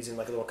 He's in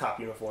like a little cop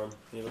uniform,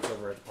 and he looks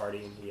over at the party,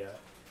 and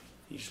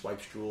he just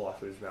wipes drool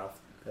off of his mouth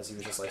as he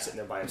was just like sitting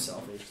there by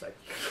himself. And he's just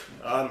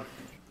like,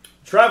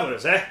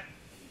 travelers, eh?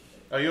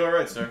 Are you all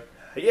right, sir?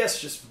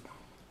 Yes, just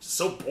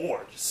so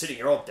bored, just sitting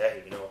here all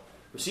day, you know.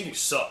 Receiving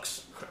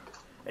sucks.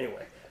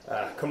 Anyway,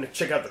 come to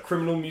check out the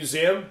criminal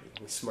museum.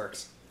 He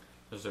smirks.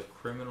 There's a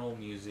criminal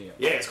museum.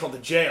 Yeah, it's called the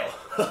jail.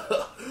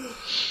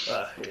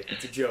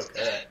 It's a joke.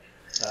 All right.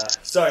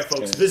 Sorry,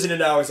 folks.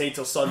 Visiting hours ain't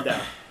till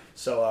sundown.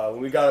 So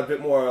when we got a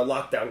bit more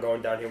lockdown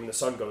going down here, when the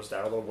sun goes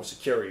down, a little more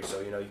security. So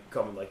you know, you can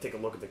come and like take a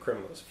look at the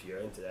criminals if you're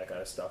into that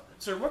kind of stuff.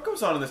 Sir, what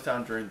goes on in this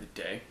town during the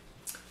day?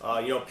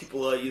 You know,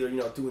 people are either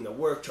doing their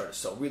work, trying to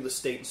sell real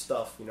estate and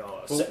stuff. You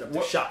know, setting up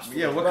their shops.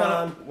 Yeah, moving what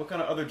around. what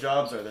kind of other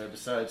jobs are there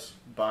besides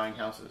buying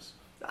houses?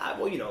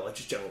 Well, you know, like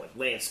just general like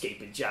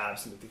landscaping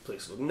jobs to make the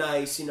place look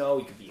nice. You know,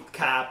 you could be a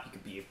cop, you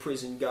could be a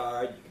prison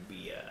guard, you could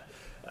be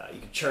you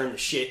could churn the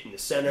shit in the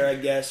center. I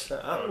guess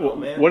I don't know,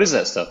 man. What is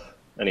that stuff?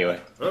 Anyway,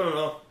 I don't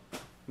know.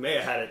 May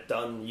have had it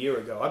done a year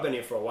ago. I've been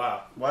here for a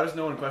while. Why does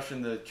no one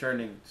question the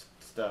churning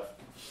stuff?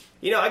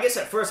 You know, I guess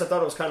at first I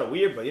thought it was kind of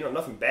weird, but you know,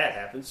 nothing bad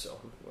happens. So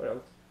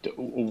whatever.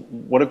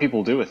 what do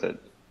people do with it?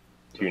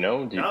 Do you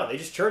know? No, they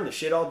just churn the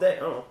shit all day. I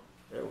don't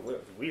know.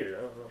 It's weird.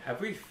 I don't know. Have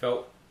we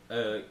felt...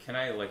 can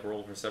I like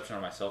roll perception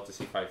on myself to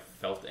see if I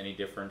felt any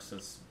difference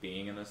since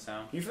being in this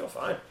town? You feel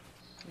fine.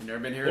 You never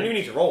been You here? don't even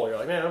need to roll. You're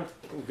like, man,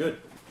 I'm good.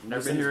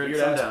 Never This been thing's here at weird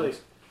ass sundown.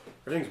 place.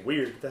 Everything's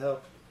weird. What the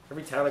hell?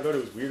 Every town I go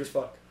to is weird as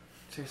fuck.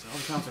 Seriously, all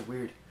the towns are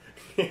weird.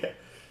 Yeah,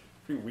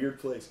 pretty weird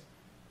place.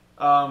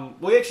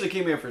 We actually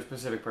came here for a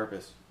specific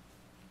purpose.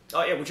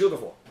 Oh yeah, what you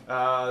looking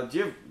for? Do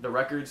you have the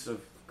records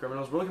of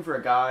criminals? We're looking for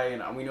a guy,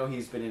 and we know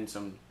he's been in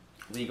some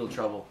legal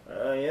trouble.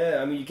 Yeah,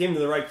 I mean, you came to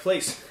the right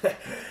place.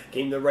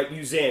 Came to the right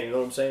museum, you know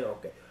what I'm saying?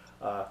 Okay.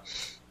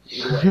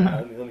 Either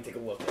way, let me take a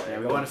look. Yeah,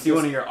 we want to see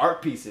one of your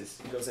art pieces.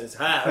 He goes in his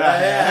pulls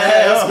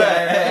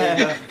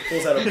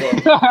out a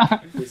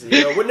book. He says,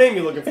 you know, what name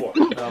you looking for?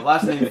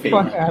 Last name What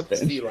Feline. happened?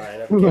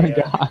 Feline. Oh my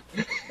Okay, god.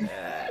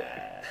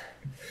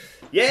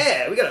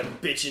 yeah, we got a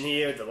bitch in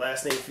here with the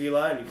last name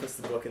Feline. He puts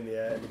the book in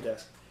the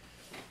desk.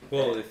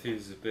 Well, if he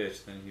was a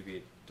bitch, then he'd be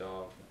a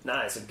dog.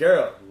 Nah, it's a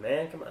girl,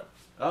 man. Come on.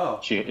 Oh,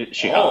 She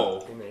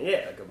Oh. I mean,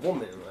 yeah, like a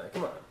woman. Like,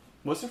 come on.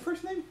 what's her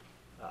first name?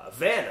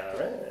 Vanna,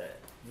 right?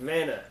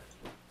 Vanna.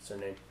 That's her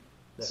name.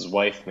 It's his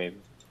wife, maybe.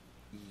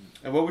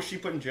 And what was she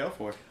put in jail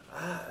for?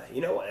 You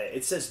know,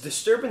 it says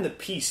disturbing the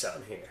peace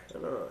on here. I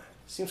don't know.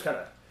 Seems kind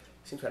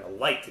of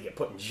light to get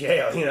put in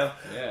jail. You know.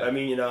 Yeah. I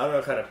mean, you know, I don't know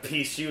what kind of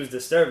peace she was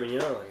disturbing. You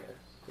know. Like,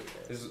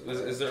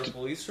 Is there a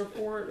police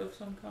report of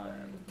some kind?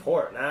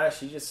 Poor. Nah,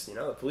 she just, you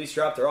know, the police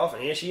dropped her off,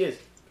 and here she is.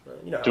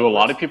 You know. Do a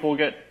lot of people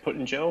get put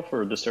in jail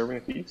for disturbing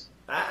the peace?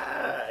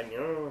 You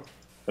know,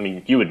 I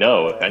mean, you would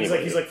know if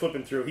anybody. He's like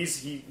flipping through. He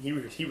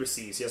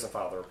receives. He doesn't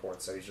file the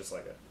report, so he's just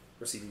like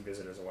receiving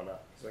visitors and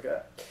whatnot. He's like,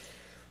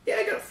 yeah,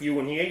 I got a few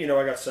in here. You know,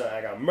 I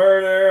got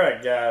murder.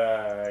 I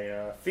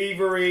got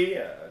thievery,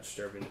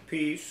 disturbing the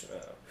peace,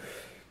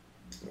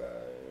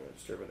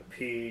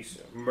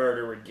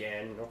 murder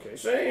again. Okay,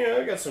 so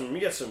you got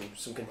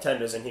some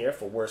contenders in here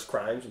for worse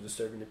crimes and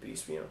disturbing the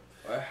peace. You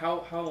know,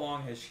 How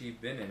long has she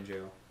been in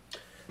jail?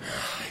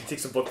 he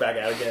takes the book back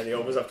out again. He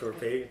opens up to her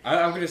page.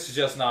 I'm going to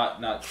suggest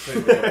not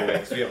putting the book away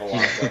because we have a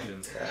lot of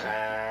questions.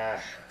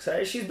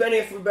 So she's been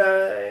here for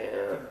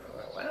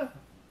about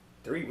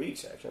 3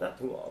 weeks, actually, not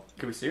too long.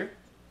 Can we see her?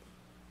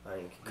 I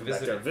can come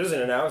back there and visit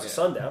her now. It's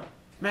sundown.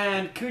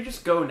 Man, can we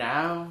just go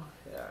now?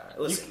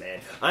 Listen, man,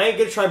 I ain't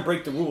gonna try and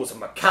break the rules.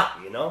 I'm a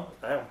cop, you know.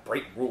 I don't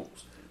break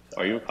rules. So,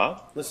 Are you a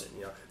cop? Listen,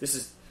 you know, this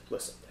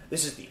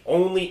is the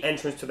only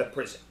entrance to the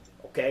prison.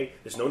 Okay,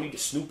 there's no need to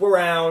snoop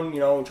around, you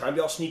know, and try and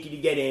be all sneaky to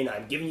get in.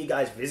 I'm giving you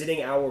guys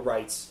visiting hour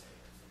rights.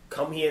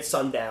 Come here at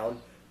sundown,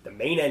 the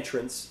main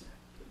entrance.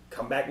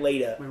 Come back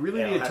later. We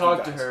really and need to I'll have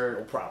talk to you guys. her.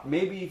 No problem.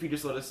 Maybe if you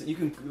just let us, you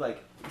can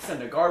like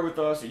send a guard with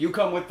us, or you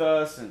come with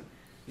us, and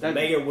The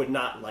mayor would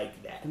not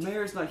like that. The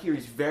mayor's not here.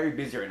 He's very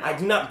busy right now. I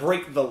do not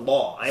break the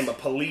law. I am a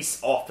police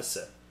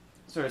officer.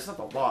 Sir, it's not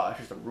the law. It's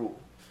just a rule.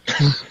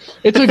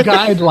 It's a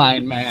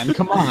guideline, man.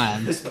 Come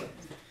on.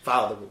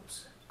 Follow the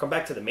rules. Come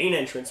back to the main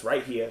entrance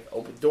right here.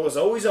 Open doors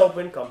always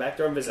open. Come back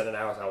during visiting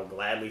hours. I will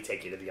gladly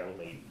take you to the young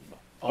lady.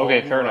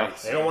 Okay, fair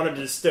enough. They don't want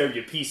to disturb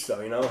your peace,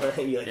 though. You know,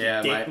 you like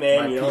Yeah, your dick, my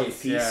man. You know, your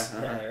peace, peace.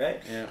 yeah, Yeah,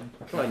 right. Yeah.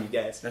 Come on, you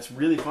guys. That's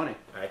really funny.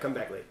 All right, come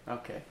back later.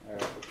 Okay.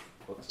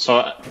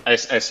 So I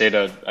say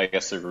to, I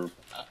guess, the group,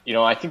 you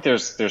know, I think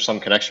there's some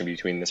connection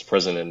between this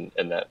prison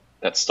and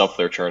that stuff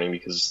they're churning,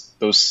 because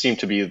those seem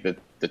to be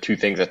the two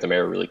things that the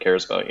mayor really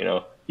cares about. You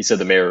know, he said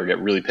the mayor would get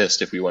really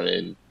pissed if we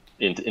went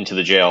into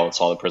the jail and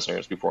saw the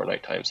prisoners before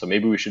nighttime. So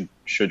maybe we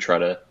should try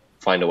to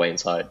find a way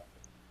inside.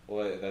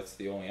 Well, that's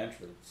the only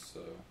entrance,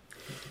 so...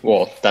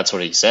 Well, that's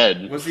what he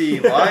said. Was he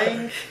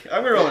lying?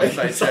 I'm gonna roll an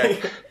insight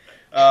check.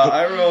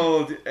 I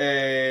rolled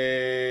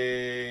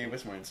a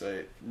what's my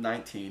insight?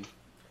 19.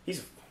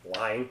 He's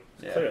lying.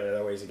 Yeah. Clearly,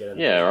 there are ways to get in.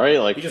 Yeah, right?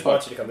 Like, He just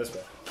wants you to come this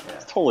way.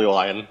 totally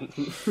lying.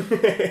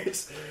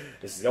 This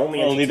is the only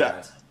I don't entrance, need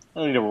guys. I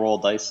don't need to roll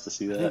dice to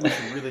see I think that. we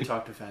should really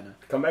talk to Fana.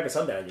 Come back at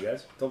sundown, you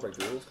guys. Don't break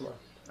the rules. Come on.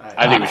 All right.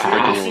 I think we should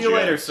break the See rules. you yeah.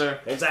 later, sir.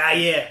 It's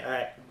yeah. All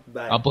right.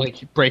 Bye. I'll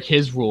break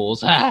his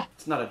rules. Ah,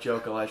 It's not a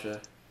joke,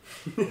 Elijah.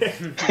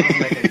 It doesn't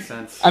make any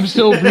sense. I'm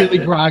still really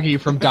groggy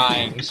from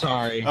dying.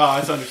 Sorry. Oh,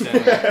 it's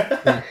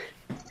understandable.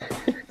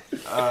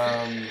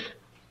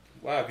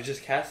 Wow, if you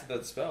just casted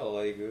that spell,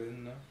 like...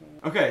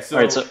 Okay, so,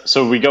 All right,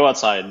 so we go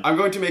outside. I'm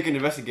going to make an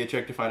investigate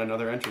check to find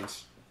another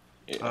entrance.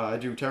 Yeah. I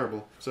do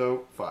terrible.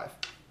 So 5.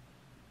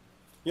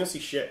 You don't see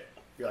shit.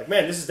 You're like,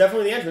 man, this is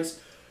definitely the entrance.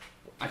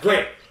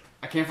 Great.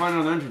 I can't find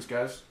another entrance,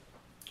 guys.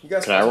 You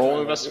guys Can I roll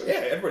an investigation?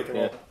 Yeah, everybody can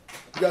roll. Yeah.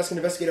 You guys can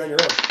investigate on your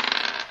own.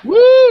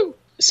 Woo!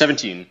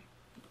 17.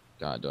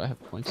 God, do I have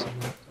points on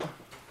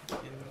that?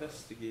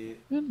 Investigate.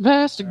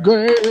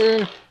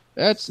 Investigate.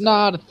 That's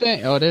not a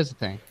thing. Oh, it is a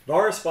thing.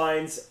 Varus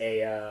finds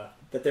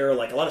that there are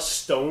like a lot of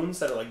stones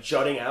that are like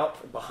jutting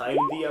out behind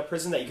the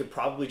prison that you could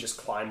probably just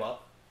climb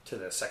up to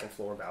the second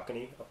floor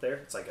balcony up there.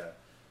 It's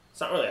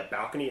not really a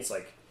balcony. It's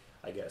like,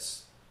 I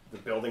guess the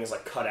building is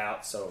like cut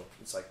out, so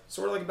it's like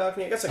sort of like a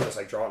balcony. I guess I can just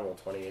like draw it in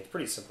Roll20. It's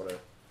pretty simple to.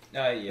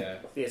 Yeah. Yeah,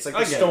 it's like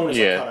I the get stone it. is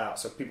Yeah. like cut out,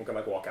 so people can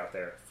like walk out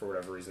there for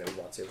whatever reason they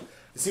want to. It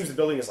seems the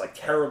building is like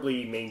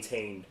terribly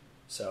maintained,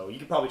 so you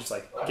could probably just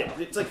like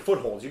it's like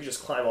footholds. You can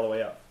just climb all the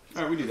way up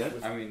All right, we do that.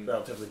 with I mean-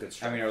 relatively good I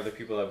strength. mean, are there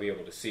people that will be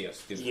able to see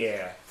us?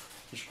 Yeah,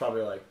 you should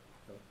probably like.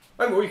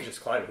 I mean, or you could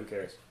just climb it. Who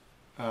cares?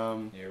 Yeah,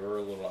 we're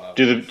a little out.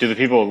 Do the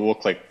people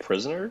look like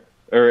prisoner?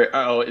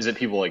 Or is it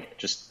people like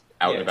just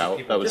out Yeah, and just about?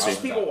 people That would Just, see.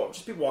 just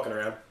people walking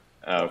around.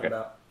 Oh, okay.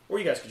 About. Or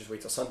you guys could just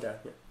wait till sundown.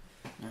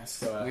 Yeah.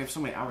 Nice. We have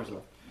so many hours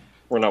left.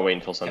 We're not waiting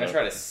until Can I sundown.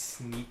 try to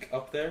sneak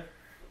up there?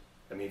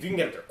 I mean, if you can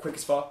get up there quick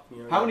as fuck.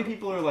 You know, How many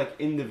people are like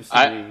in the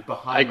vicinity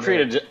behind?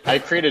 I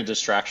create a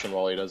distraction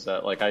while he does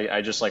that. Like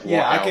I just like walk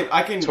Yeah, out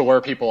I can. to where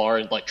people are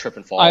and like trip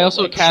and fall. I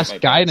also like, cast shit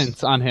like that.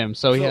 guidance on him,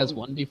 so he So- has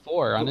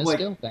 1d4 on his like,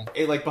 skill thing.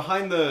 like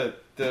behind the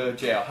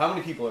jail. How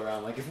many people are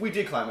around? Like if we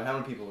did climb it, how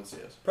many people would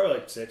see us? Probably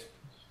like 6.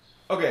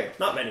 Okay,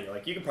 Not many.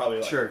 Like you could probably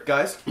like sure,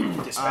 guys.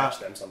 dispatch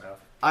them somehow.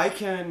 I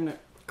can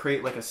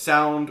create like a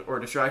sound or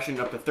distraction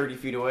up to 30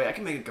 feet away. I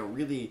can make like a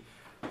really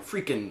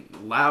freaking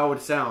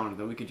loud sound.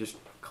 Then we could just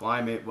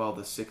climb it while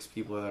the 6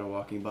 people that are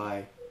walking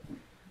by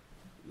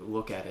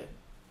look at it.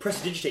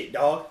 Prestidigitate,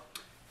 dog.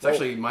 It's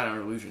actually minor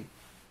illusion.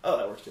 Oh,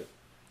 that works too.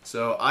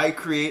 So I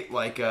create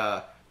like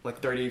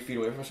 30 feet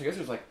away from us. I guess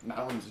there's like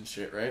mountains and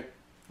shit, right?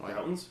 Like,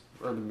 Mountains?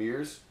 or the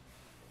mirrors.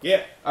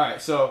 Yeah. All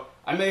right, so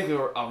I make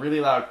a really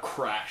loud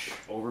crash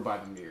over by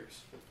the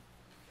mirrors.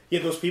 Yeah,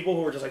 those people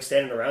who were just like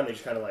standing around, they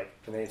just kind of like,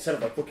 and they, instead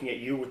of like looking at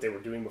you, what they were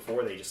doing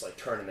before, they just like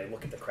turn and they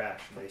look at the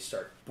crash and they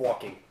start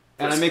walking.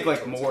 And I make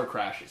like towards more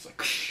crashes, like.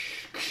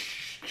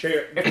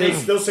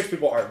 Those 6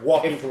 people are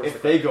walking towards the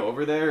If crash. they go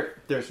over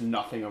there, there's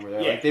nothing over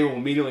there. Yeah. Like they will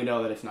immediately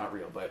know that it's not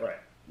real. But Right.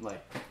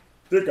 Like,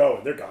 They're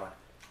going. They're gone.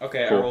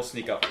 Okay, Cool. I roll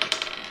sneak up.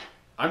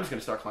 I'm just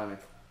gonna start climbing.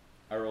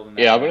 I rolled in.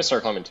 Yeah, I'm gonna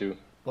start climbing too.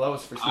 Well, that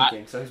was for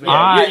sneaking, so he's Yeah,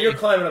 I- you're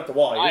climbing up the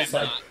wall. You're just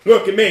I- like,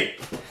 look at me.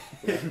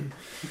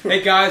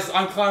 Hey guys,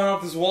 I'm climbing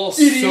up this wall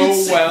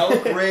Idiots. so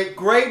well.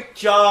 Great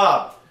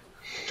job.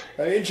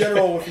 In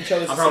general, with each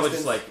other's I'm probably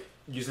just assistance, like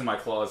using my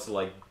claws to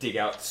like dig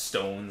out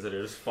stones that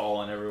are just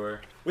falling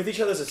everywhere. with each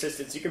other's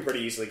assistance, you can pretty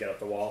easily get up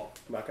the wall.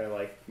 I'm not gonna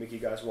like make you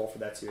guys roll for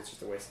that too. It's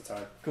just a waste of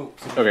time. Cool.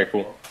 Okay,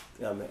 cool.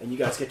 And you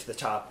guys get to the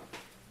top,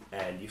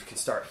 and you can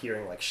start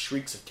hearing like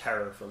shrieks of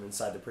terror from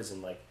inside the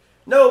prison, like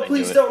 "No, I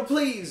please knew it. don't,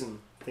 please," and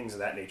things of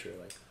that nature,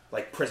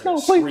 like prisoners No,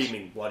 please.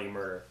 screaming bloody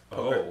murder.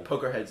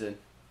 Poker heads in.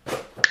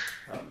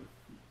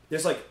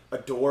 There's like a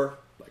door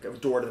to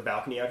the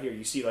balcony out here.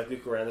 You see, like,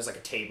 look around. There's like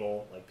a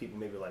table, like people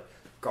maybe like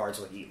guards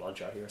like eat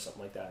lunch out here or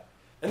something like that.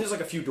 And there's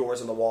like a few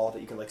doors on the wall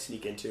that you can like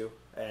sneak into.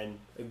 And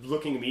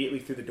looking immediately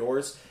through the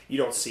doors, you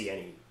don't see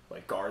any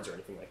like guards or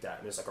anything like that.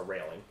 And there's like a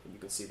railing, and you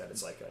can see that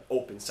it's like an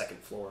open second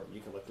floor.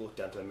 You can like look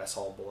down to the mess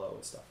hall below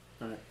and stuff.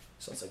 Alright.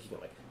 So it's like you can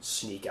like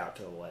sneak out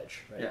to the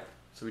ledge, right? Yeah.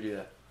 So we do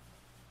that.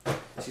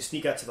 So you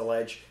sneak out to the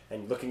ledge,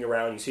 and looking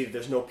around, you see that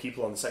there's no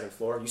people on the second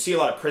floor. You see a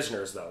lot of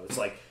prisoners, though. It's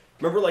like,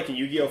 remember like in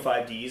Yu-Gi-Oh!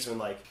 5Ds when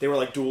like they were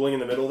like dueling in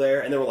the middle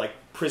there, and there were like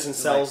prison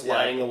cells yeah,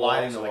 lining the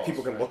lining walls, the and like walls,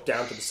 people can right. look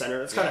down to the center.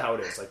 That's kind of how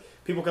it is. Like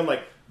people can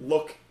like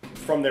look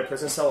from their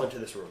prison cell into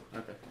this room,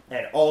 Okay.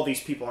 and all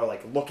these people are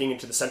like looking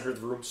into the center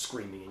of the room,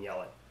 screaming and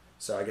yelling.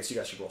 So I guess you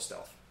guys should roll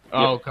stealth.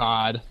 Oh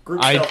God.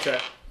 Group stealth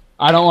check.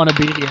 I don't want to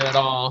be here at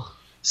all.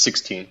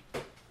 16.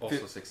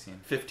 Also 16.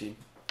 15.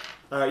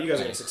 You guys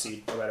are gonna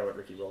succeed no matter what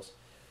Ricky rolls.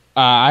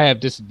 I have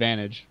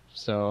disadvantage,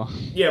 so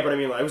Yeah, but I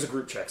mean, like, it was a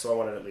group check, so I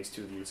wanted at least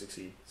two of you to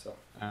succeed.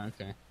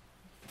 okay.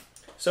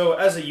 So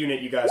as a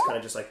unit, you guys kind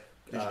of just like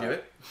Did you do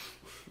it?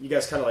 You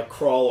guys kind of like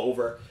crawl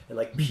over and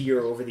like peer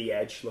over the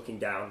edge, looking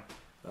down.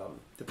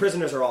 The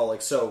prisoners are all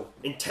like so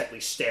intently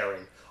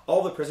staring.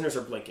 All the prisoners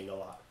are blinking a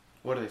lot.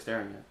 What are they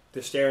staring at?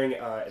 They're staring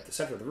at the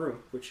center of the room,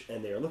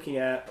 and they are looking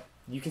at.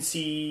 You can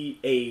see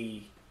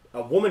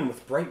a woman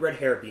with bright red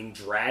hair being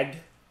dragged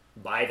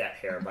by that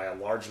hair by a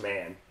large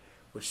man,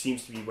 which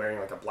seems to be wearing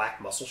like a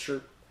black muscle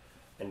shirt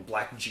and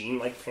black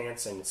jean-like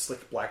pants and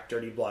slick black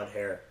dirty blonde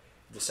hair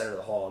at the center of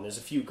the hall. And there's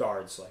a few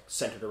guards like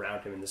centered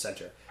around him in the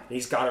center. And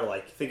he's got her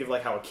like, think of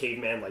like how a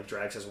caveman like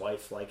drags his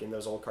wife like in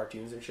those old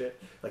cartoons and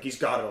shit. Like he's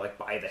got her like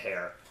by the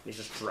hair. He's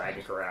just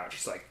dragging her out.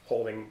 She's like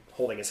holding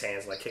his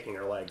hands, like kicking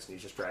her legs, and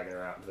he's just dragging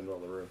her out into the middle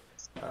of the room.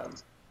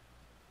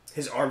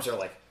 His arms are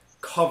like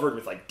covered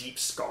with like deep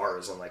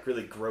scars and like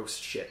really gross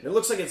shit. And it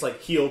looks like it's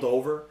like healed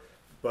over,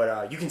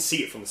 but you can see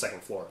it from the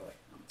second floor. Like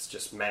it's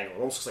just mangled. It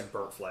almost looks like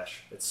burnt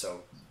flesh. It's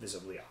so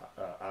visibly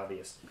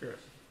obvious.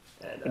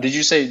 And, Did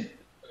you say,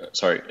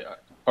 sorry,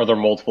 are there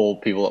multiple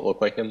people that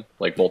look like him?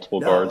 Like multiple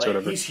no, guards like, or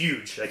whatever? He's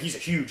huge. Like he's a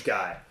huge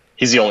guy.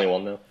 He's the only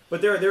one, though.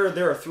 But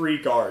there are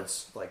three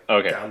guards like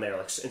Okay. down there,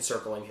 like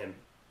encircling him,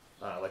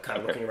 like kind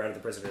of looking around at the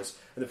prisoners.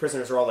 And the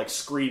prisoners are all like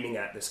screaming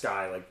at this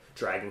guy, like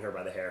dragging her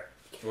by the hair.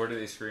 What are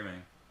they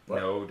screaming? What?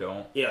 No,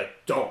 don't. Yeah,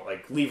 like don't,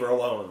 like leave her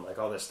alone, like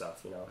all this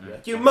stuff, you know,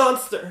 like you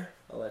monster,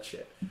 all that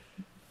shit.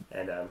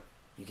 And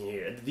you can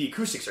hear the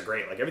acoustics are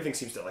great. Like everything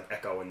seems to like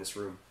echo in this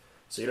room,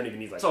 so you don't even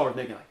need like. That's all we're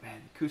thinking. Like,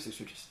 man, the acoustics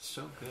are just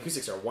so good.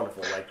 Acoustics are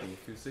wonderful. Like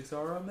Acoustics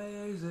are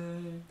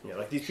amazing. you know,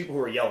 like these people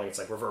who are yelling, it's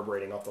like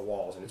reverberating off the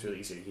walls, and it's really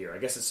easy to hear. I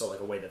guess it's so like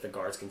a way that the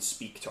guards can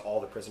speak to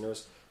all the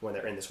prisoners when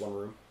they're in this one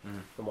room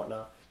and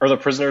whatnot. Are the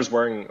prisoners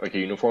wearing like a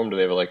uniform? Do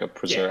they have like a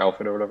prisoner Yeah.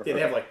 outfit or whatever? Yeah,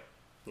 they have like,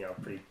 you know,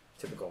 pretty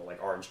typical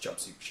like orange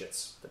jumpsuit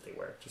shits that they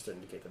wear, just to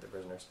indicate that they're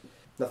prisoners.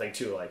 Nothing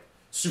too like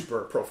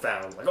super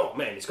profound, like oh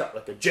man, he's got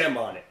like a gem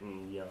on it,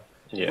 and you know,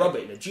 Yeah. rub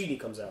it and a genie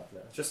comes out. No,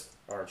 it's just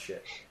orange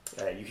shit.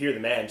 You hear the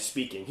man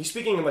speaking. He's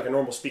speaking in like a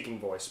normal speaking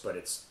voice, but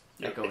it's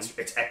Echoing.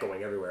 It's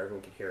echoing everywhere.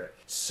 Everyone can hear it.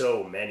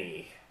 So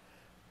many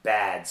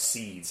bad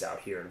seeds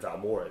out here in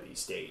Valmora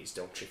these days,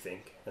 don't you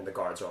think? And the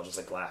guards are all just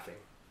like laughing.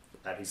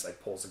 And he's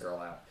like pulls the girl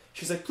out.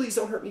 She's like, please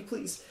don't hurt me,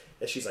 please.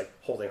 And she's like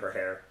holding her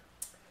hair.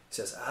 He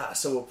says,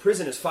 so a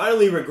prison is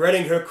finally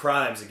regretting her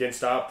crimes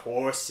against our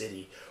poor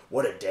city.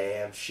 What a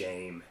damn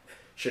shame.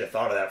 Should have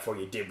thought of that before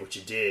you did what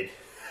you did.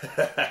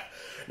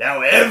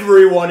 Now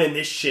everyone in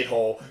this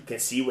shithole can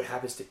see what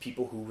happens to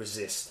people who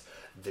resist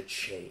the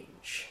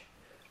change.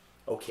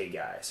 Okay,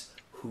 guys,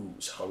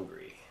 who's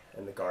hungry?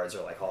 And the guards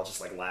are like all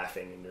just like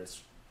laughing, and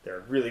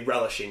they're really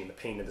relishing the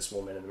pain of this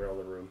woman in the middle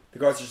of the room. The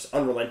guards are just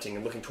unrelenting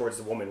and looking towards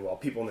the woman while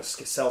people in the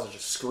cells are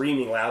just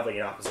screaming loudly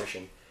in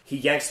opposition. He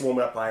yanks the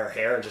woman up by her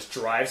hair and just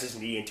drives his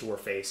knee into her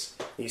face.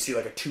 And you see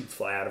like a tooth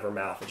fly out of her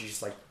mouth, and she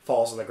just like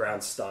falls on the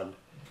ground stunned.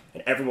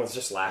 And everyone's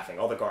just laughing.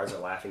 All the guards are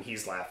laughing.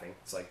 He's laughing.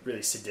 It's like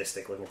really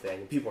sadistic looking thing.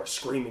 And people are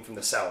screaming from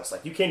the cells.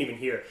 Like you can't even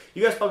hear.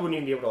 You guys probably wouldn't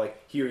even be able to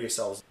like hear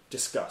yourselves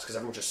discuss because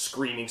everyone's just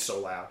screaming so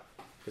loud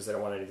because they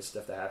don't want any of this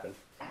stuff to happen.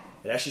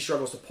 And as she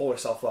struggles to pull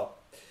herself up,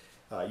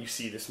 you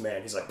see this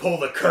man. He's like, pull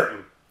the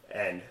curtain.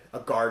 And a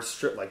guard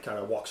kind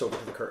of walks over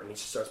to the curtain. He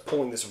just starts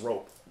pulling this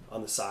rope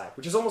on the side,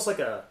 which is almost like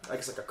a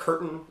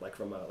curtain, like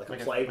from a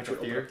play, like which a would open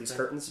theater up these thing?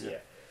 curtains. Yeah.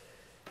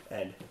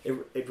 and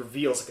it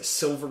reveals like a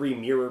silvery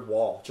mirrored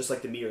wall, just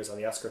like the mirrors on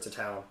the outskirts of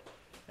town.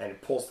 And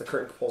the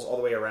curtain pulls all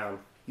the way around.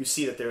 You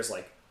see that there's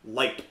like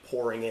light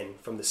pouring in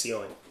from the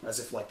ceiling, as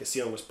if like the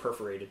ceiling was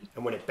perforated.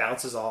 And when it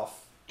bounces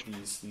off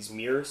these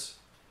mirrors,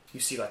 you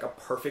see like a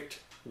perfect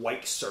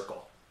white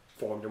circle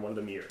formed in one of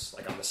the mirrors,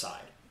 like on the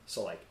side.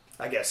 So like,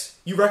 I guess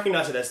you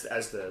recognize it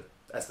as the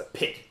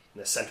pit in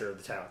the center of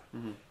the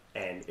town,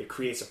 and it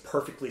creates a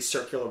perfectly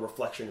circular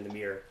reflection in the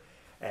mirror.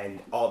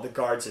 And all the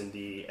guards and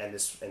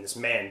this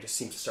man just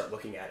seem to start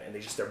looking at it,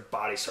 and their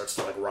body starts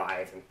to like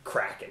writhe and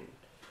crack and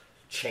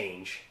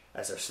change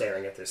as they're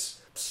staring at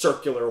this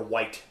circular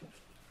white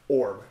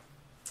orb.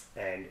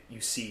 And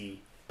you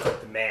see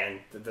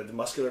the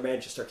muscular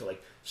man just start to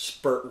like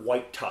spurt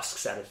white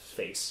tusks out of his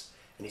face,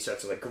 and he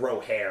starts to like grow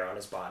hair on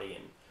his body,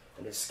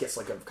 and this gets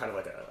like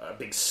a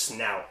big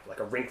snout, like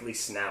a wrinkly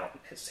snout.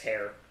 His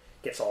hair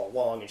gets all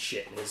long and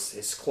shit, and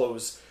his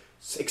clothes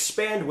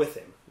expand with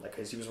him, like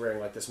because he was wearing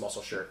like this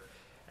muscle shirt,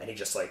 and he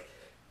just like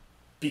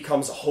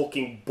becomes a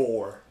hulking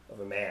boar of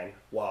a man,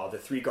 while the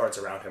 3 guards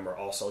around him are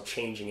also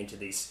changing into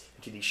these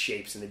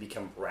shapes, and they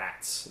become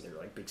rats, and they're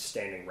like big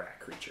standing rat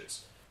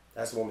creatures.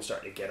 As the woman's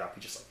starting to get up,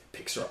 he just like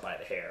picks her up by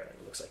the hair, and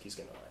it looks like he's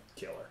gonna like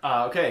kill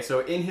her. Okay,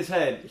 so in his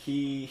head,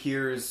 he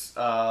hears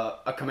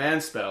a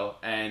command spell,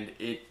 and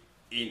it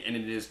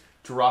is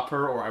drop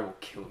her or I will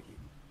kill you.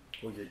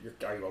 Well,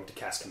 are you going to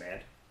cast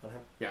command on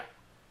him? Yeah.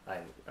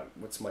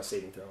 What's my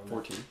saving throw?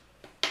 14.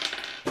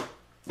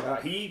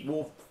 He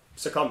will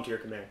succumb to your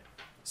command.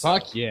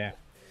 Fuck yeah.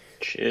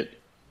 Shit.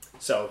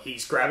 So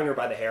he's grabbing her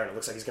by the hair, and it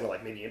looks like he's gonna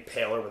like maybe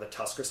impale her with a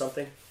tusk or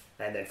something.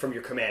 And then from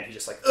your command, he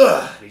just like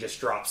ugh, and he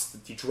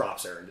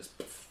drops her, and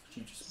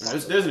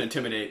There's an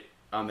intimidate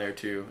on there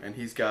too, and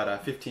he's got a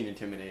 15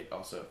 intimidate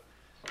also.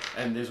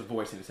 And there's a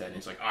voice in his head, and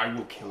he's like, "I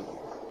will kill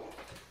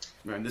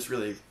you." Man, this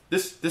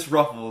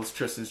ruffles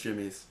Tristan's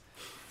jimmies.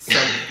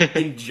 Some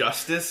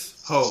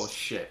injustice. Oh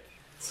shit.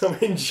 Some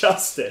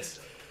injustice.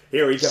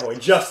 Here we go.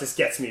 Injustice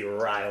gets me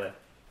riling.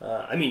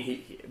 I mean,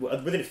 he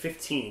within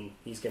 15,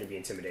 he's going to be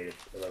intimidated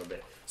a little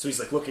bit. So he's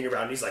like looking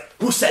around. And he's like,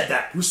 "Who said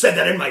that? Who said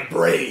that in my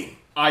brain?"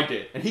 I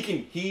did, and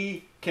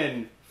he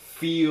can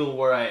feel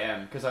where I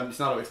am because it's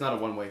not a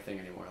one way thing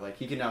anymore. Like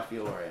he can now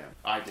feel where I am.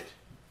 I did.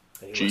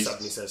 And he looks up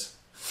and he says,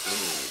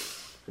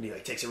 and he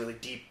like takes a really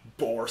deep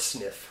boar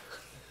sniff.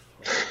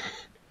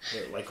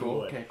 Like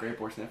Cool. Okay, great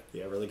boar sniff.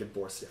 Yeah, really good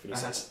boar sniff. And he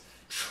says,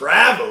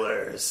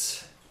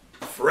 "Travelers,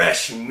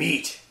 fresh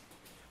meat.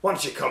 Why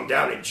don't you come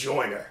down and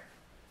join her?"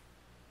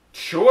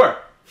 Sure.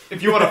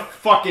 If you want to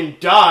fucking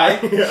die.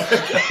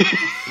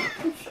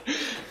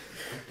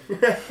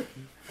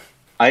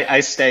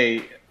 I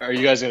stay. Are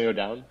you guys gonna go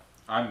down?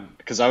 I'm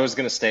Because I was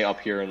gonna stay up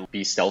here and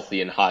be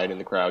stealthy and hide in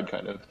the crowd,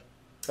 kind of.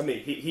 I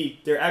mean,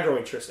 they're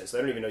aggroing Tristan, so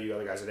they don't even know you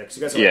other guys are there. Because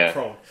you guys are like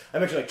prone. I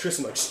imagine like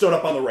Tristan like stood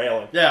up on the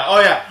railing. Yeah,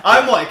 oh yeah.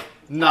 I'm like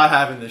not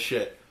having this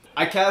shit.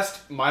 I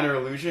cast Minor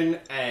Illusion,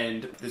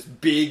 and this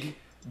big,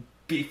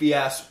 beefy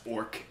ass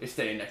orc is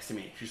standing next to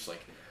me. She's just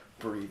like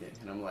breathing,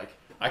 and I'm like,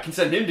 I can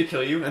send him to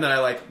kill you, and then I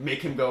like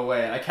make him go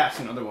away, and I cast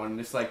another one, and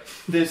it's like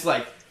this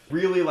like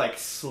really like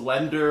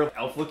slender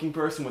elf-looking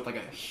person with like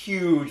a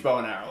huge bow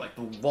and arrow, like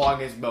the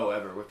longest bow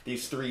ever, with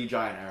these 3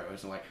 giant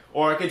arrows, and like,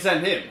 or I could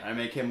send him, and I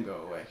make him go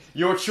away.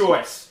 Your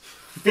choice,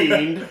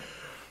 fiend.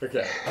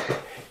 Okay.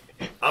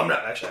 I'm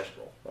not actually. I should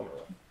roll. I'm gonna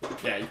roll.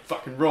 Yeah, you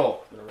fucking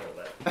roll. I'm gonna roll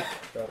that.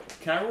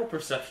 Can I roll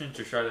perception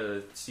to try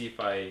to see if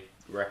I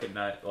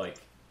recognize, like,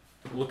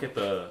 look at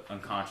the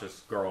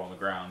unconscious girl on the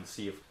ground,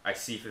 see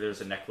if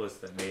there's a necklace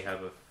that may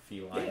have a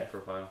feline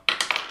profile?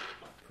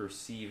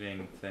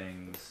 Perceiving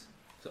things.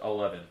 So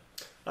 11.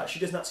 She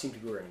does not seem to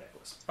be wearing a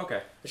necklace.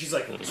 Okay. She's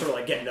like sort of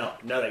like getting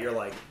up now that you're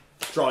like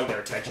drawing their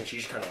attention.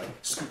 She's kind of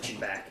like scooching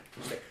back.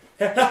 She's like,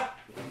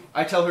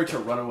 I tell her to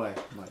run away.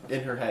 I'm like,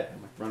 in her head,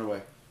 I'm like, run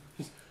away.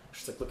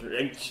 she's like looking,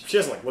 and she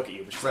doesn't like look at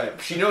you, but she's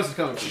Right. She knows it's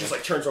coming. She just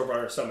like turns over on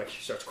her stomach.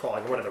 She starts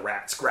crawling. One of the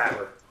rats grab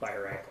her by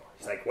her ankle.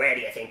 He's like, "Where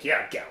do you think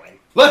you're going?"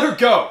 Let her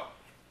go.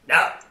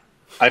 No.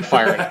 I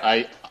fire.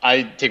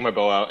 I take my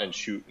bow out and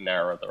shoot an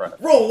arrow at the rat.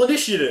 Roll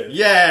initiative.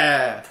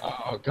 Yeah.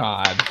 Oh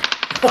god.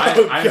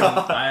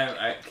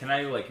 Can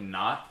I like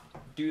not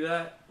do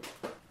that?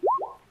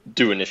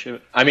 Do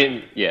initiative. I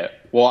mean, yeah.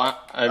 Well,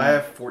 I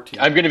have 14.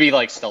 I'm gonna be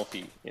like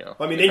stealthy, you know.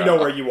 I mean, they know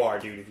where you are,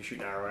 dude. If you shoot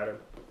an arrow at them,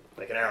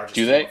 like an arrow. Just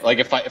Do they? Like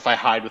if I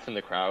hide within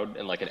the crowd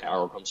and like an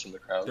arrow comes from the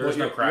crowd, There's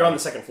no crowd. You're on the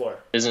second floor.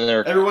 isn't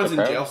there? Everyone's a in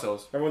crowd? jail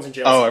cells. Everyone's in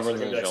jail. Oh, cells,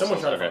 everyone's so in like, jail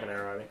someone cells, tried to okay. fucking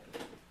arrow at me.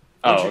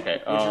 Oh,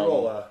 okay. What'd you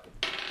roll,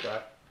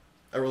 right?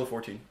 I rolled a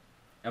 14.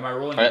 Am I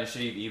rolling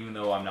initiative even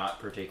though I'm not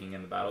partaking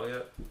in the battle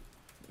yet?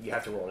 You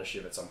have to roll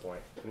initiative at some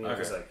point. I mean,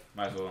 Okay. it's like,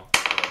 Might as well.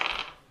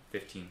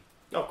 15.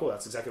 oh, cool.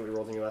 That's exactly what you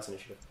rolled in your last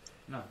initiative.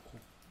 No,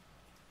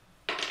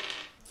 cool.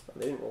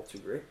 They didn't roll too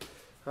great.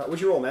 What'd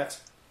you roll,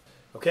 Max?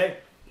 Okay.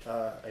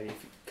 I mean,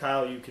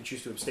 Kyle, you can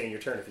choose to abstain your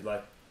turn if you'd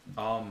like.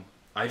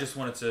 I just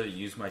wanted to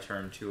use my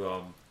turn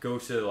to go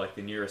to like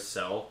the nearest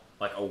cell,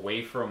 like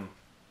away from.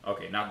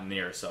 Okay, not the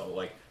nearest cell.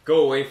 Like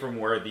go away from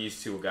where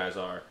these 2 guys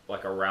are,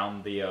 like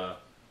around the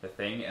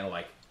thing, and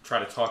like try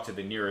to talk to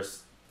the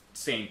nearest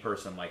sane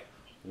person. Like,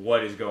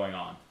 what is going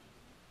on?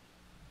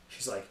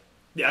 She's like,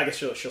 yeah, I guess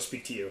she'll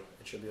speak to you,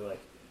 and she'll be like,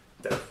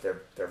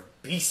 they're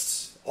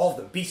beasts, all of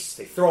them beasts.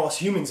 They throw us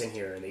humans in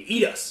here and they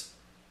eat us.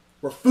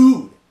 We're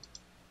food.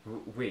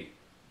 Wait.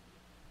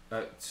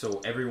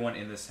 So everyone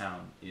in this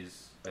town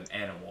is an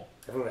animal.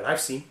 Everyone that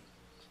I've seen.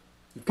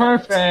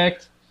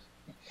 Perfect.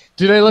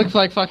 Do they look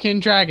like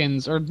fucking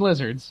dragons or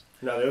lizards?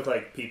 No, they look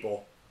like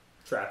people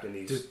trapped in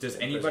these. Does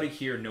anybody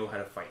here know how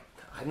to fight?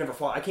 I've never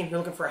fought. I came here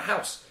looking for a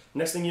house.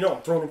 Next thing you know,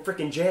 I'm thrown in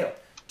freaking jail.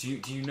 Do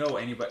you know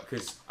anybody?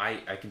 Because I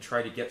can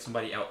try to get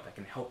somebody out that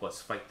can help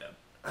us fight them.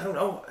 I don't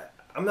know.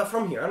 I'm not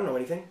from here. I don't know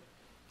anything.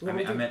 I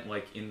meant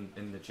like in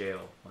the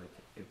jail. Like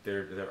if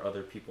there are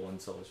other people in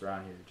cells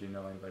around here. Do you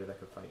know anybody that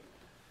could fight?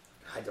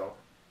 I don't.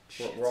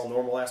 We're all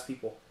normal ass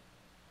people.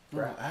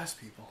 We're all ass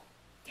people.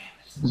 Damn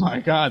it. Oh my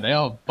god, they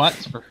all have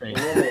butts for face.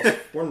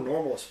 We're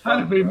normal as fuck. How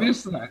did we bro.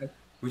 miss that?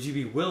 Would you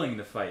be willing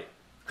to fight?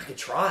 I could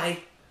try.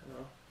 I don't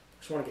know.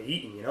 Just want to get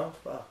eaten, you know?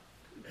 Wow.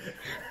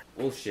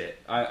 Well, shit.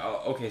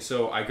 Okay,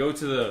 so I go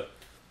to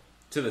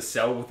the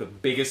cell with the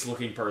biggest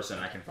looking person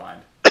I can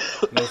find,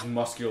 most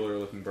muscular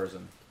looking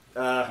person.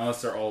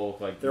 Unless they're all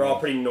like They're all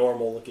pretty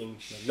normal looking.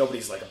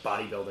 Nobody's like a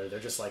bodybuilder. They're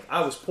just like,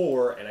 I was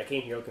poor and I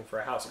came here looking for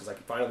a house because I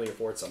could finally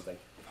afford something.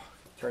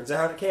 Turns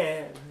out I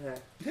can.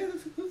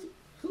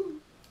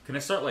 Can I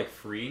start like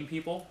freeing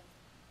people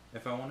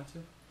if I wanted to?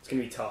 It's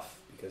gonna be tough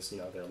because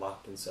they're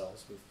locked in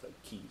cells with like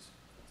keys.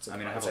 It's like, I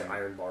mean, I have like a-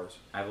 iron bars.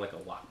 I have like a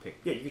lockpick.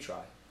 Yeah, you could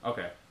try.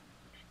 Okay.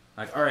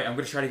 Like, all right, I'm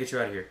gonna try to get you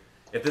out of here.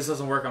 If this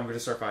doesn't work, I'm gonna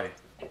start fighting.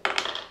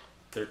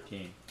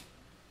 13.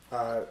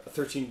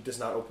 13 does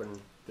not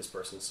open this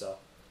person's cell.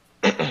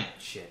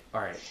 Shit.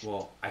 All right.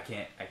 Well, I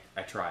can't.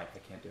 I tried. I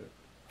can't do it.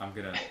 I'm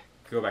gonna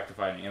go back to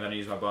fighting, and then I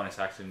use my bonus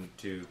action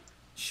to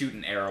shoot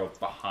an arrow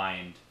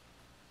behind,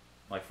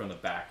 like from the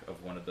back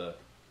of one of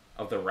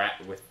the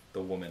rat with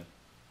the woman.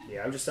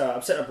 Yeah, I'm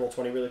setting up roll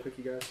 20 really quick,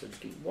 you guys. So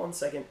just give me 1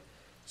 second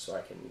so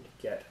I can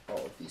get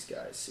all of these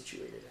guys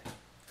situated.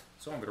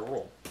 So I'm gonna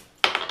roll.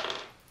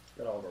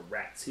 Got all of our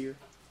rats here.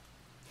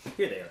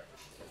 Here they are.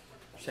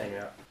 Just hanging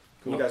out.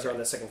 You guys are on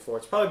the second floor.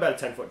 It's probably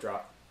about a 10-foot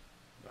drop.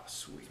 Oh,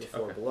 sweet. The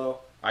floor Okay. below.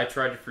 I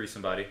tried to free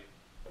somebody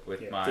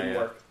with Yeah, my didn't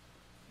work.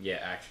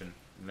 action,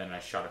 and then I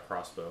shot a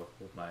crossbow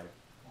with my.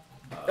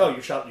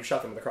 You shot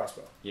them with a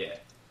crossbow. Yeah,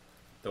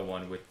 the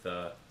one with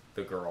the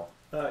girl.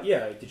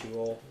 Yeah. Did you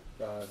roll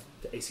the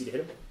AC to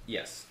hit him?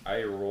 Yes,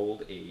 I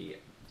rolled a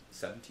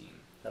 17.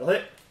 That'll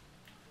hit.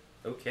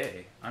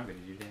 Okay, I'm gonna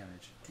do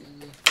damage.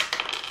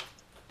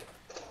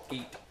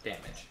 8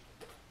 damage.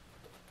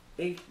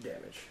 8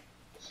 damage.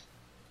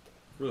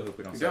 Really hope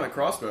we don't. You got a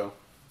crossbow.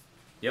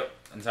 Yep,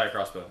 entire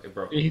crossbow. It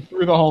broke. He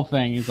threw the whole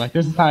thing. He's like,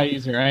 this is how I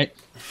use it, right?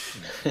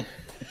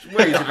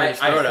 Where you supposed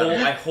to throw it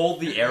at? I hold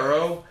the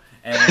arrow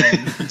and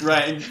then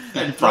Right, and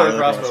Fire throw the the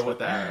crossbow crossbow. with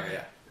the arrow,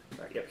 yeah.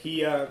 Right, yep.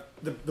 He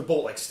the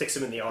bolt like sticks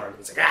him in the arm.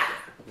 He's like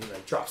and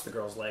then drops the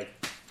girl's leg.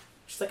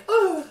 She's like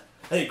oh,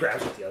 and he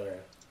grabs it with the other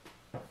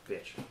hand.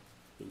 Bitch.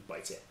 He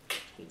bites it.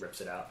 He rips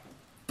it out.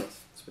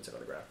 Spits it on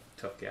the ground.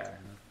 tough guy. Huh?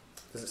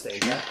 Does it stay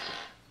intact?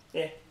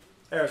 Yeah.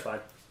 Arrow's fine.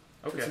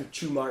 Got Okay. some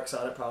chew marks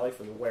on it probably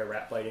from the were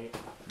rat biting it.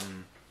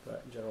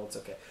 But in general, it's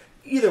okay.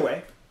 Either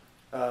way,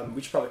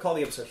 we should probably call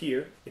the episode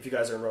here. If you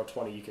guys are in row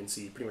 20, you can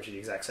see pretty much the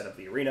exact setup of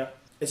the arena.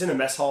 It's in a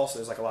mess hall, so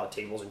there's like a lot of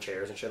tables and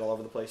chairs and shit all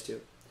over the place too.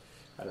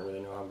 I don't really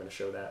know how I'm going to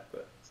show that,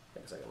 but I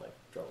guess I can like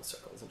draw in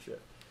circles and shit.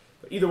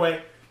 But either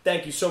way,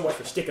 thank you so much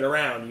for sticking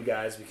around, you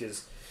guys,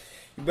 because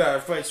you better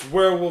fight some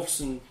werewolves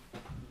and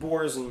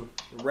boars and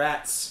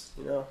rats,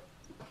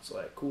 It's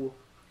like cool.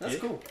 That's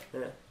cool.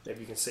 Yeah, maybe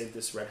you can save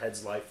this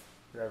redhead's life,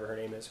 whatever her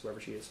name is, whoever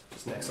she is.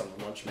 Just next on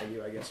the lunch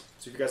menu, I guess.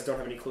 So if you guys don't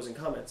have any closing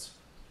comments.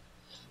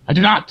 I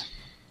do not.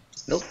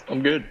 Nope,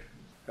 I'm good.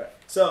 Alright.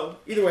 So,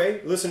 either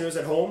way, listeners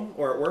at home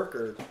or at work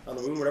or on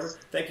the moon, whatever,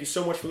 thank you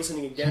so much for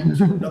listening again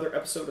to another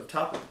episode of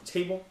Top of the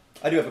Table.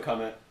 I do have a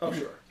comment. Oh,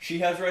 sure. She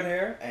has red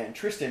hair, and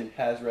Tristan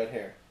has red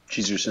hair.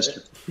 She's your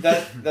sister.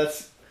 That's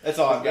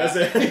all I've got.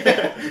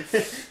 That's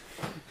it.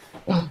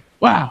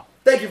 Wow.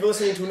 Thank you for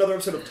listening to another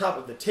episode of Top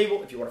of the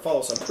Table. If you want to follow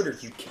us on Twitter,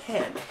 you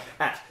can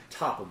at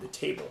Top of the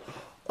Table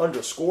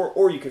 _,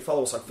 or you can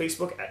follow us on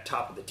Facebook at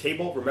Top of the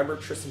Table. Remember,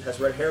 Tristan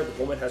has red hair, the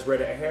woman has red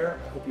hair.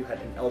 I hope you had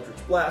an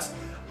Eldritch Blast.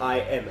 I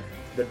am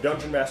the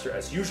Dungeon Master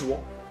as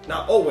usual.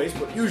 Not always,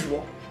 but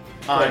usual.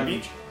 Brian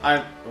Beach.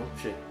 Oh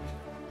shit!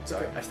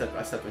 Sorry, I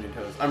stepped on your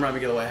toes. I'm Ryan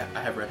McGilloway.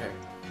 I have red hair.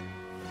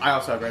 I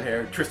also have red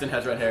hair. Tristan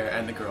has red hair,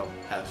 and the girl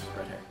has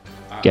red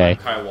hair. Gay. I'm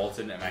Kyle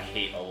Walton, and I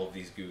hate all of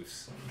these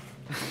goofs.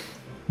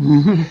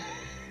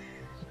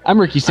 I'm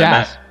Ricky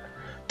Sass.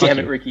 Damn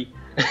it, Ricky.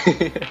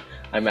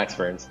 I'm Max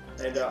Burns.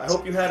 And I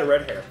hope you had a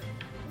red hair.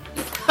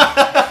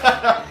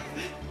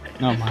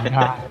 Oh my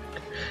god.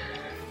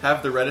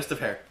 Have the reddest of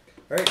hair.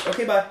 Alright,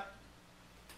 okay, bye.